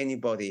coerce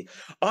anybody.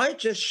 I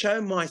just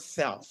show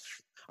myself.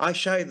 I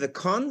show the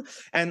Kon,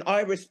 and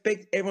I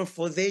respect everyone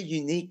for their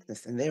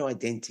uniqueness and their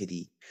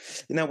identity.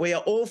 We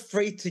are all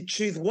free to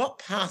choose what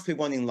path we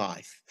want in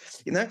life,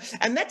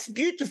 and that's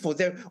beautiful.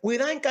 We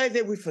don't go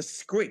there with a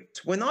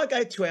script. When I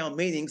go to our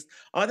meetings,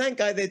 I don't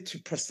go there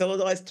to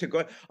proselytize, to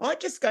grow. I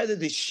just go there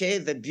to share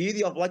the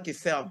beauty of, like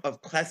yourself,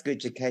 of classical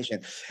education.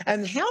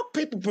 And how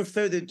people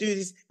prefer to do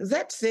this,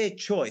 that's their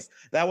choice.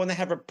 They want to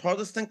have a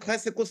Protestant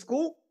classical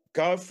school,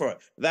 go for it.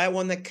 They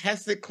want a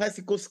Catholic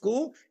classical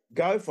school,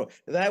 go for it.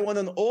 They want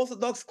an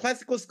Orthodox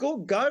classical school,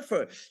 go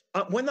for it.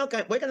 We're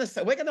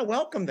going to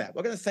welcome that.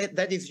 We're going to say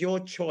that is your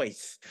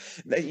choice.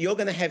 That you're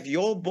going to have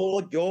your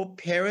board, your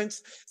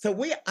parents. So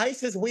we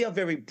ACES, we are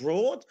very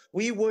broad.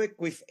 We work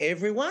with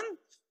everyone.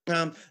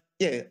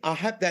 Yeah, I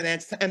hope that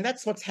answer. And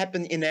that's what's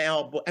happened in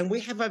our book. And we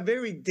have a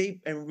very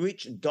deep and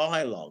rich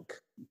dialogue.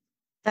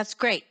 That's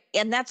great.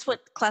 And that's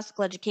what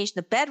classical education,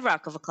 the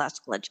bedrock of a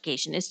classical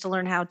education, is to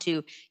learn how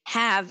to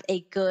have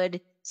a good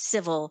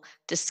civil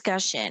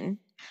discussion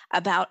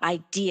about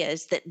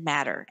ideas that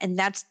matter. And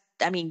that's,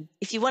 I mean,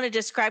 if you want to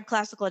describe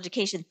classical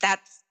education,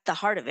 that's the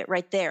heart of it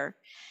right there.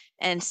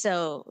 And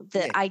so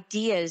Yeah. the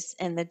ideas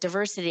and the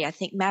diversity, I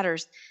think,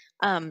 matters.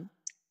 Um,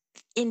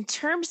 in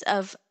terms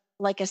of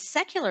like a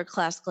secular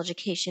classical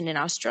education in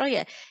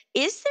Australia,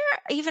 is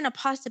there even a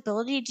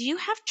possibility? Do you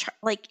have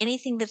like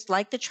anything that's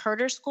like the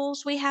charter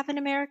schools we have in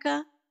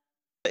America?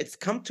 It's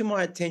come to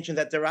my attention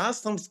that there are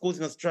some schools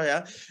in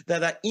Australia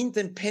that are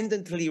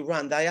independently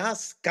run. They are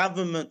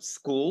government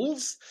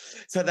schools,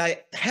 so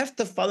they have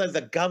to follow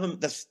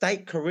the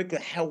state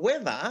curriculum.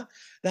 However,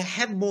 they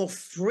have more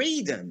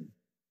freedom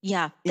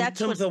Yeah, in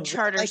that's what terms of what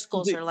charter they can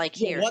schools do. are like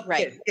Yeah, here. what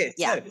Right. yes, yes.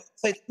 Yeah.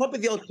 So it's probably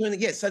the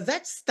alternative. Yes. So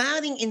that's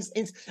starting in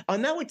I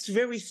know it's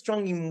very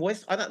strong in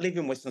West. I don't live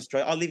in Western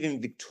Australia. I live in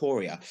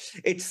Victoria.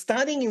 It's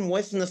starting in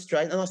Western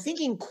Australia, and I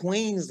think in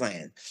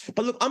Queensland.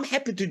 But look, I'm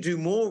happy to do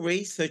more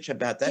research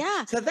about that.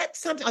 Yeah. So that's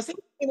something I think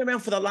it's been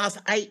around for the last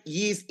 8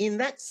 years in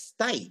that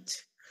state.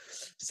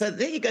 So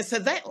there you go. So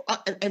that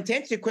and to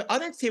answer your question, I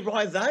don't see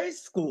why those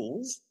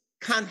schools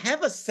can't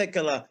have a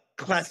secular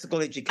classical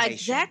education.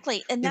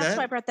 Exactly. And You that's know,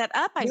 why I brought that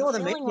up. you I'm know what I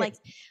mean? feeling like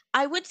Yes.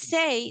 I would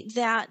say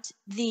that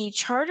the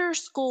charter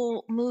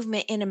school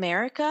movement in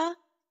America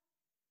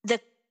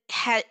that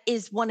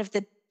is one of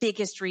the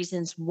biggest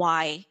reasons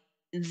why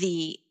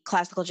the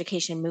classical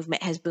education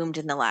movement has boomed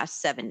in the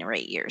last 7 or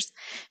 8 years,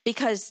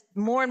 because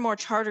more and more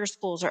charter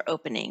schools are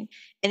opening,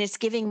 and it's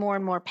giving more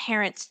and more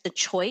parents the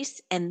choice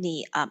and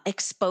the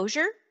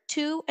exposure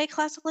to a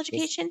classical Yes.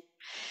 education.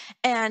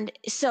 And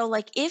so,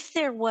 like, if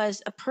there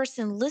was a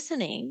person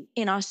listening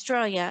in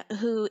Australia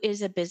who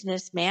is a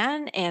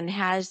businessman and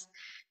has,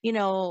 you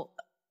know,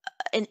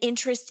 an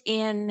interest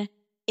in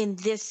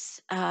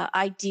this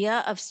idea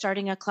of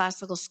starting a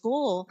classical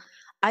school,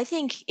 I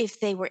think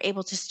if they were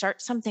able to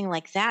start something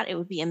like that, it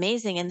would be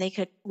amazing, and they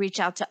could reach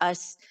out to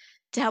us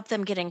to help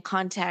them get in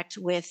contact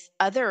with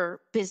other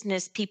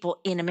business people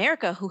in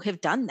America who have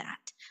done that.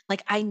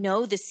 Like, I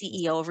know the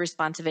CEO of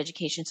Responsive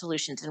Education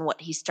Solutions and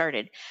what he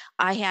started.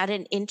 I had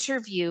an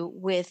interview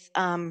with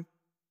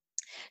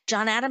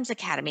John Adams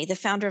Academy. The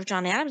founder of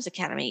John Adams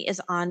Academy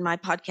is on my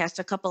podcast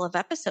a couple of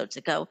episodes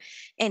ago.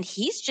 And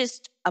he's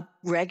just a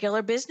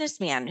regular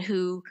businessman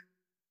who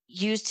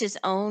used his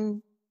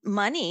own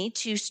money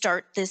to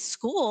start this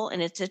school,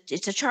 and it's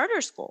a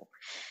charter school.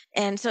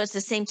 And so it's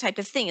the same type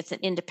of thing. It's an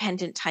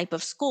independent type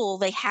of school.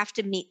 They have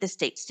to meet the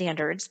state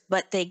standards,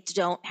 but they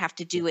don't have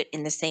to do it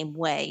in the same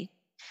way.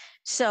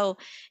 So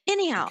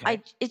anyhow, Okay.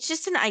 I it's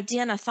just an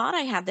idea and a thought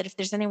I have, that if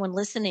there's anyone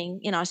listening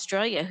in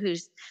Australia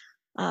who's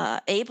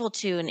able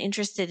to and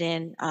interested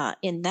in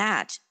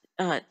that,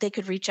 they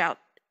could reach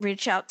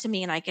out to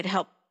me, and I could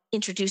help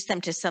introduce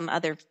them to some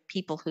other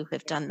people who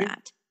have done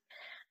that.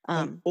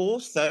 And Um,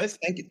 also,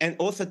 thank you. And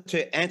also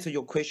to answer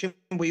your question,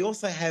 we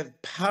also have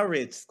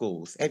Pared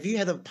schools. Have you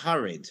heard of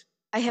Pared?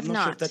 I I'm have not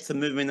sure if not. that's a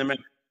movement in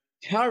America.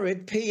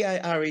 Pared,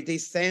 Pared,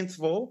 stands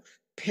for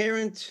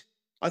parent.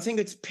 I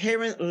think it's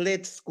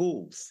parent-led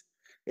schools.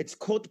 It's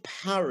called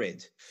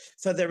Pared.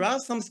 So there are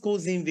some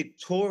schools in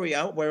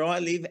Victoria where I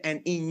live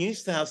and in New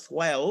South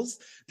Wales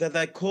that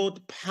they're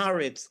called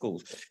Pared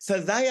schools. So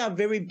they are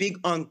very big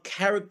on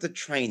character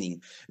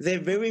training. They're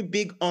very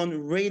big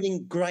on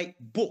reading great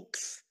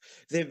books.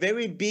 They're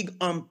very big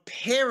on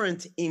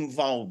parent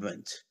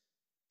involvement.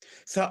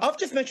 So I've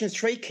just mentioned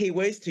three key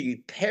words to you: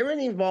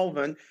 parent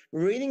involvement,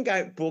 reading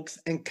great books,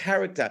 and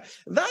character.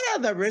 They are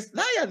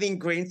the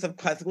ingredients of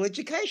classical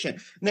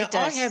education. Now, It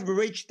I does. have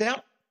reached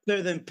out to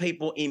certain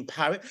people in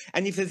pirate,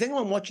 and if there's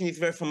anyone watching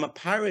this from a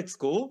pirate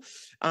school,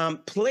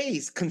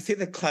 please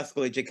consider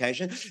classical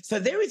education. So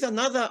there is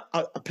another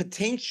a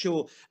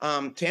potential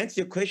to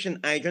answer your question,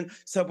 Adrian.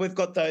 So we've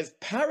got those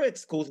pirate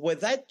schools where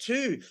they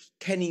too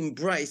can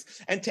embrace.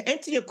 And to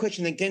answer your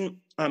question again,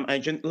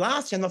 Adrian,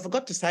 last year, and I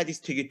forgot to say this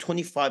to you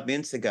 25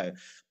 minutes ago,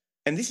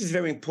 and this is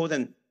very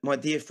important, my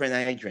dear friend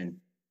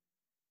Adrian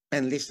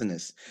and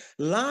listeners.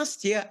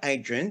 Last year,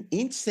 Adrian,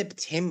 in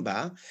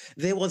September,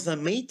 there was a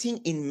meeting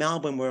in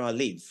Melbourne where I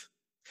live.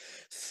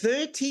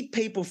 30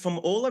 people from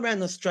all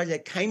around Australia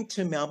came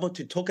to Melbourne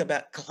to talk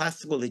about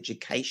classical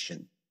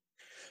education.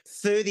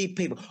 30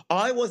 people.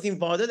 I was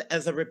invited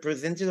as a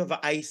representative of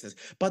ACES,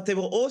 but there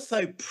were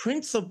also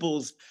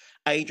principals,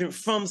 Adrian,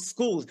 from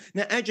schools.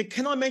 Now, Adrian,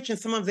 can I mention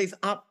some of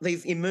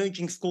these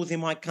emerging schools in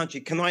my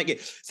country? Can I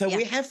get? So Yeah.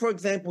 we have, for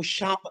example,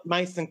 Charlotte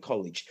Mason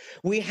College.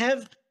 We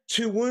have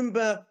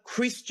Toowoomba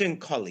Christian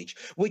College,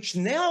 which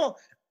now,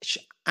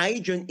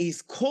 Adrian, is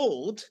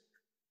called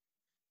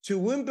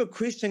Toowoomba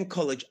Christian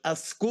College, a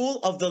school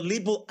of the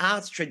liberal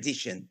arts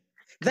tradition.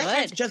 That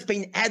has Good. just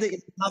been added in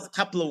the last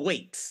couple of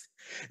weeks.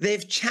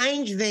 They've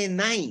changed their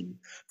name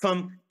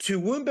from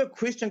Toowoomba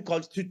Christian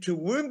College to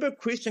Toowoomba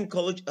Christian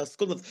College, a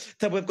school of.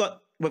 So we've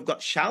got we've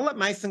got Charlotte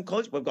Mason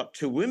College, we've got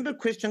Toowoomba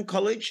Christian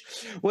College,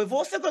 we've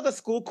also got a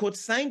school called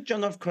St.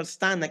 John of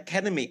Crostan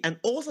Academy, an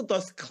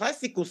Orthodox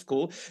classical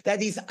school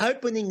that is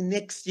opening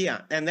next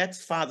year, and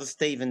that's Father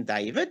Stephen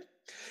David.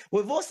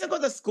 We've also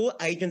got a school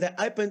agent that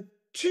opened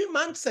 2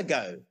 months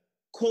ago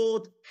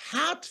called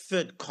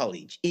Hertford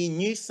College in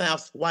New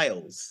South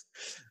Wales,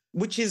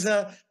 which is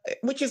a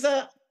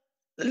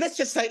let's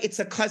just say it's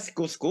a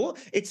classical school.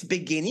 It's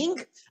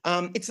beginning.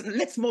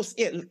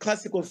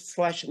 Classical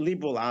 /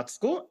 liberal arts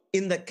school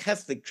in the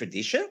Catholic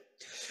tradition.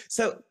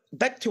 So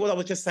back to what I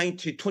was just saying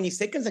 20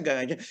 seconds ago,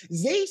 Adrian,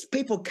 these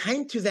people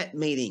came to that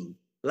meeting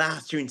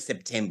last year in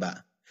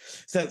September.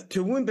 So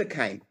Toowoomba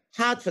came,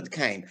 Hartford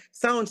came,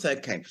 so-and-so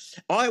came.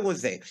 I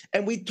was there.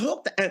 And we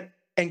talked,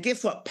 and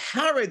guess what?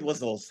 Parrot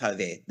was also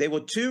there. There were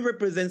 2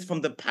 representatives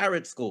from the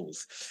Parrot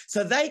schools.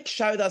 So they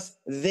showed us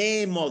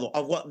their model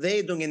of what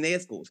they're doing in their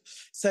schools.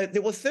 So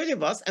there were 30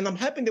 of us, and I'm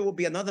hoping there will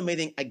be another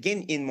meeting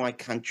again in my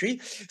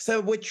country. So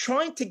we're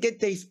trying to get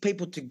these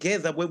people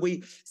together where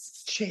we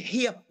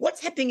hear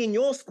what's happening in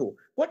your school.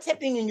 What's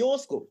happening in your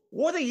school?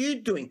 What are you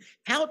doing?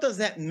 How does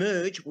that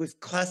merge with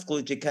classical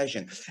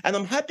education? And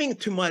I'm hoping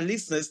to my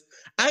listeners,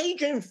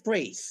 Adrian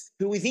Fries,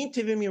 who is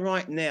interviewing me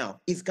right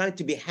now, is going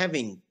to be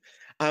having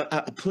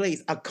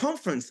a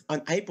conference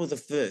on April the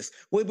 1st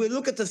where we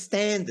look at the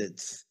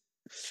standards.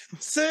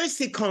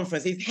 CERSI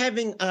conference is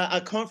having a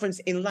conference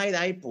in late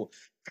April.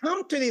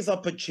 Come to these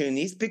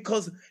opportunities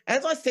because,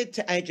 as I said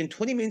to Adrian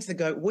 20 minutes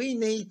ago, we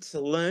need to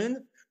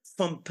learn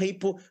from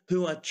people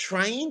who are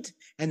trained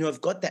and who have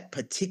got that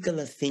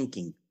particular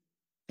thinking.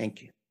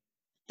 Thank you.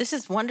 This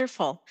is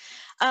wonderful.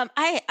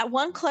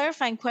 One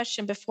clarifying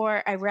question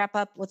before I wrap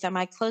up with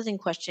my closing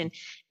question.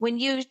 When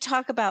you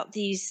talk about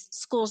these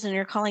schools and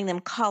you're calling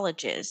them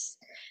colleges,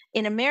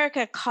 in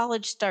America,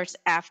 college starts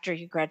after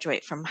you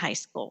graduate from high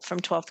school, from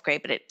 12th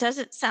grade, but it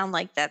doesn't sound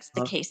like that's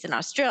the case in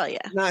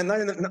Australia. No,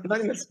 not in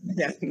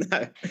Australia.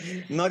 No,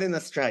 not in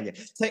Australia.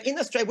 So in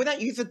Australia, we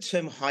don't use the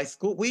term high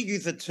school. We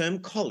use the term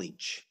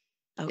college.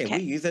 Okay. Yeah,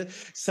 we use it.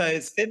 So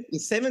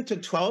 7 to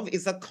 12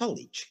 is a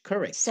college,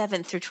 correct?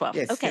 7 through 12.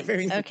 Yes. Okay.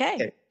 Okay.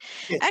 Yeah.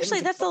 Yeah, Actually,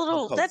 that's a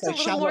little. That's a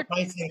little more.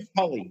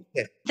 College.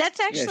 Yeah. That's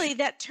actually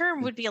that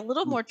term would be a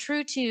little more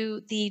true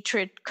to the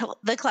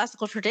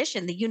classical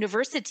tradition, the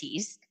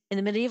universities in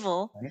the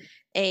medieval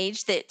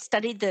age that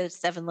studied the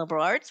 7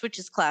 liberal arts, which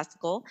is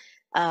classical.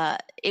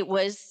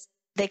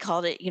 They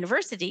called it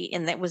university,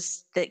 and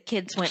that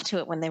kids went to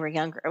it when they were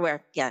younger.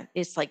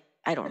 It's like,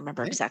 I don't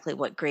remember exactly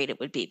what grade it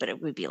would be, but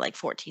it would be like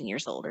 14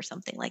 years old or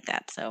something like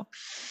that. So,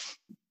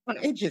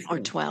 or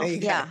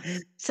 12. Yeah.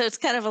 So it's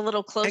kind of a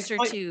little closer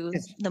to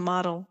the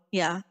model.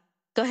 Yeah.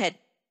 Go ahead.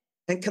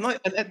 And can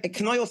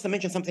I also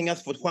mention something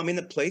else for 1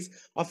 minute, please?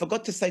 I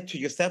forgot to say to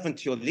yourself and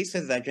to your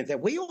listeners, Adrian, that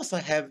we also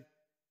have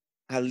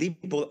a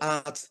liberal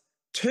arts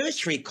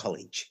tertiary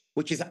college,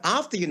 which is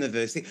after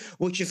university,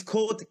 which is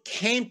called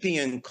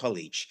Campion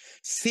College,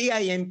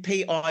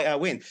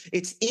 Campion.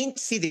 It's in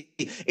Sydney.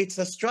 It's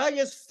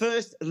Australia's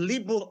first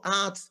liberal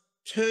arts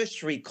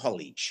tertiary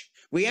college.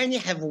 We only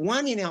have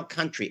one in our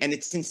country, and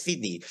it's in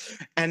Sydney.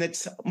 And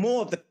it's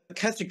more of the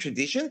Catholic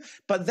tradition,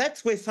 but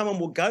that's where someone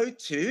will go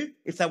to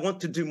if they want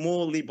to do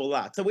more liberal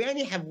arts. So we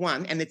only have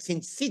one, and it's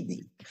in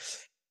Sydney.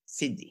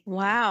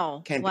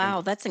 Wow.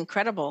 Wow, that's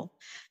incredible.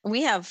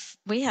 We have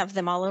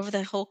them all over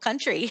the whole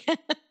country.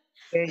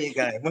 There you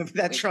go.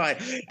 That's right.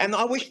 And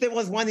I wish there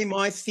was one in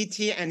my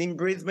city and in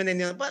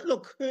Brisbane. But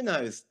look, who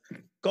knows?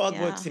 God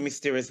works in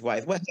mysterious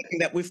ways. We're hoping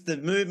that with the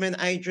movement,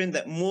 Adrian,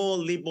 that more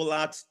liberal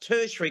arts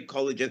tertiary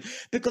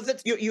colleges, because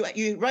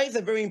you raise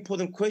a very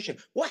important question.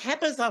 What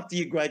happens after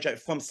you graduate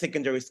from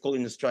secondary school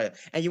in Australia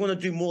and you want to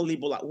do more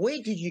liberal art? Where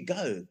do you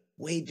go?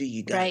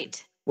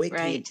 Right. Where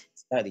can you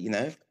study,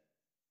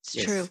 It's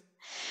true.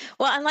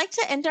 Well, I'd like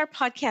to end our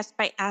podcast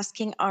by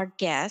asking our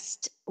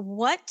guest,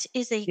 what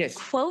is a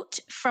quote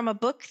from a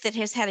book that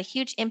has had a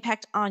huge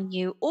impact on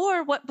you,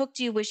 or what book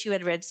do you wish you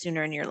had read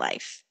sooner in your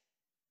life?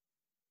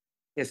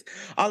 Yes,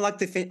 I like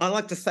to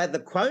say the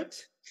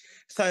quote.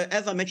 So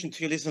as I mentioned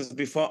to your listeners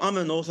before, I'm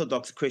an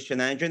Orthodox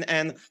Christian, Adrian,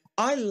 and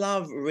I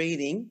love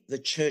reading the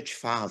Church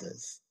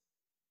Fathers.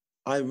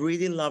 I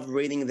really love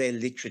reading their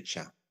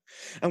literature.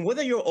 And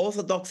whether you're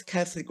Orthodox,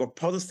 Catholic, or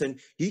Protestant,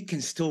 you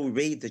can still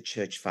read the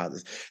Church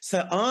Fathers.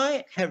 So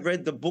I have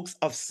read the books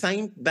of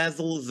Saint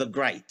Basil the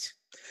Great.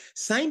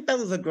 Saint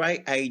Basil the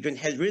Great, Adrian,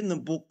 has written a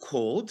book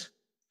called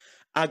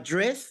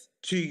Address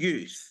to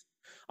Youth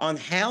on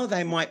how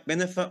they might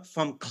benefit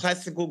from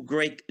classical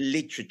Greek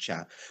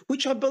literature,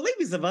 which I believe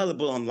is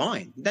available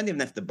online. You don't even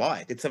have to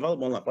buy it. It's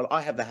available online, but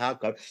I have the hard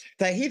copy.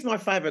 So here's my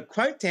favorite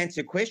quote to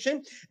answer your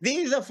question.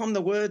 These are from the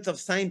words of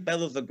Saint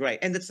Basil the Great,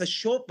 and it's a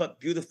short but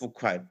beautiful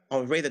quote.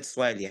 I'll read it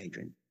slowly,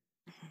 Adrian.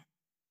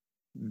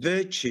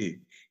 Virtue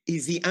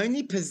is the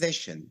only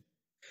possession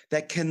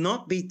that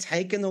cannot be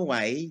taken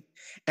away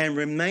and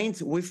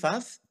remains with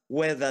us,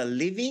 whether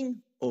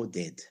living or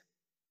dead.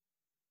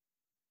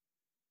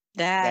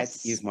 That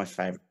is my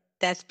favorite.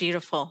 That's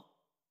beautiful.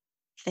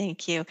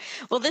 Thank you.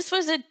 Well, this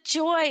was a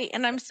joy,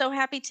 and I'm so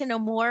happy to know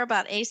more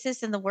about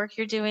ACES and the work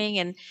you're doing.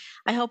 And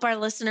I hope our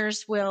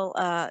listeners will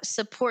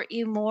support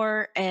you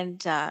more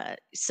and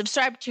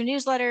subscribe to your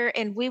newsletter.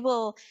 And we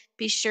will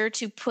be sure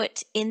to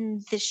put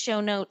in the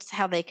show notes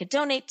how they could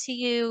donate to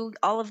you,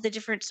 all of the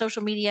different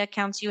social media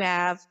accounts you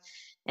have,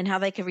 and how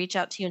they could reach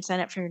out to you and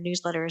sign up for your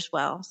newsletter as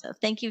well. So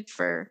thank you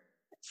for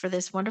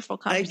this wonderful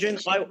Adrian,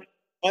 conversation.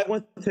 I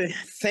want to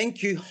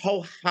thank you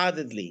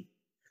wholeheartedly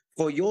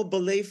for your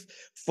belief,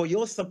 for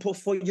your support,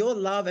 for your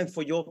love, and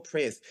for your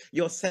prayers.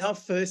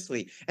 Yourself,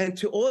 firstly, and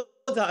to all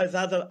those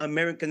other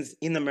Americans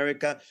in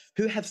America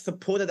who have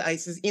supported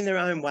ACES in their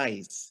own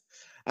ways.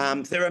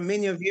 There are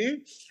many of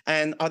you,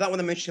 and I don't want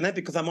to mention that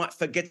because I might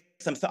forget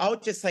some. So I'll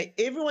just say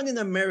everyone in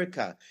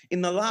America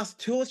in the last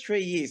 2 or 3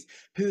 years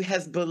who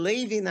has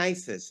believed in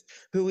ACES,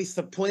 who is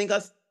supporting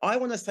us, I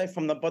want to say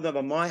from the bottom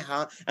of my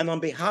heart and on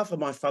behalf of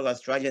my fellow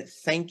Australians,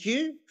 thank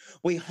you.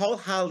 We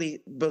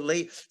wholeheartedly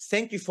believe,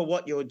 thank you for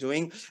what you're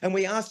doing. And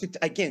we ask you,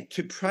 again,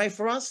 to pray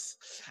for us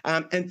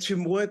and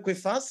to work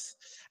with us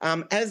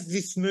as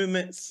this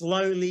movement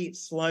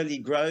slowly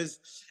grows.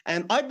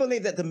 And I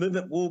believe that the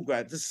movement will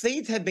grow. The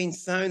seeds have been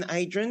sown,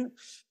 Adrian.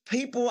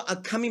 People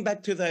are coming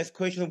back to those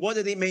questions. What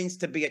does it mean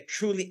to be a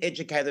truly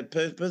educated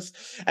purpose?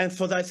 And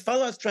for those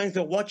fellow Australians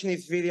who are watching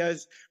these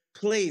videos,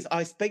 please,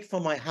 I speak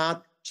from my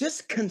heart,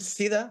 just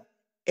consider,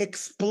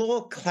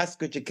 explore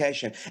classical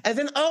education. And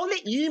then I'll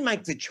let you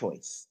make the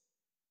choice.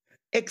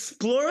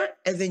 Explore it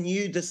and then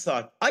you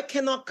decide. I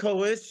cannot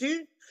coerce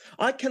you.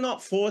 I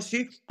cannot force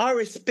you. I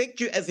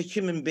respect you as a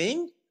human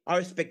being. I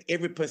respect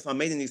every person I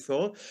meet in this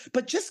world,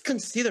 but just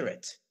consider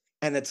it.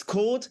 And it's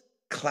called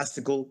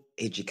classical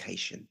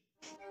education.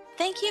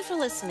 Thank you for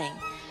listening.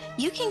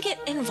 You can get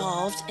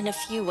involved in a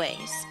few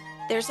ways.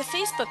 There's a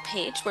Facebook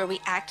page where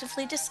we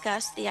actively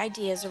discuss the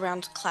ideas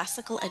around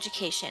classical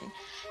education.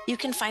 You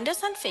can find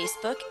us on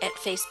Facebook at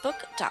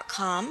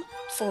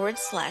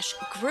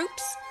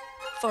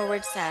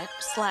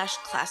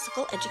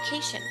facebook.com/groups/classical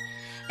education.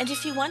 And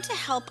if you want to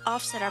help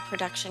offset our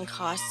production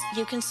costs,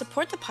 you can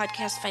support the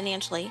podcast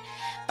financially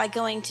by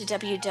going to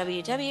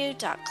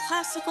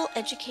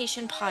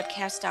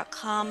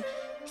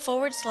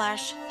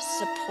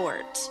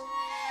www.classicaleducationpodcast.com/support.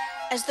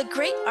 As the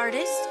great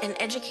artist and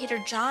educator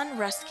John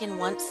Ruskin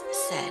once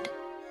said,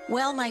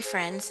 "Well, my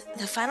friends,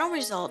 the final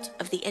result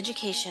of the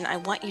education I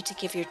want you to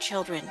give your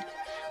children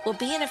will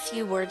be in a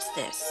few words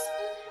this: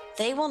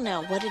 they will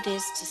know what it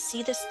is to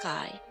see the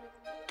sky,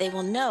 they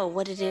will know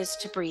what it is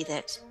to breathe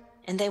it,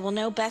 and they will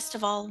know best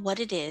of all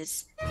what it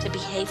is to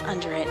behave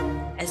under it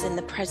as in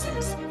the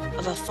presence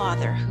of a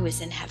Father who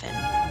is in heaven."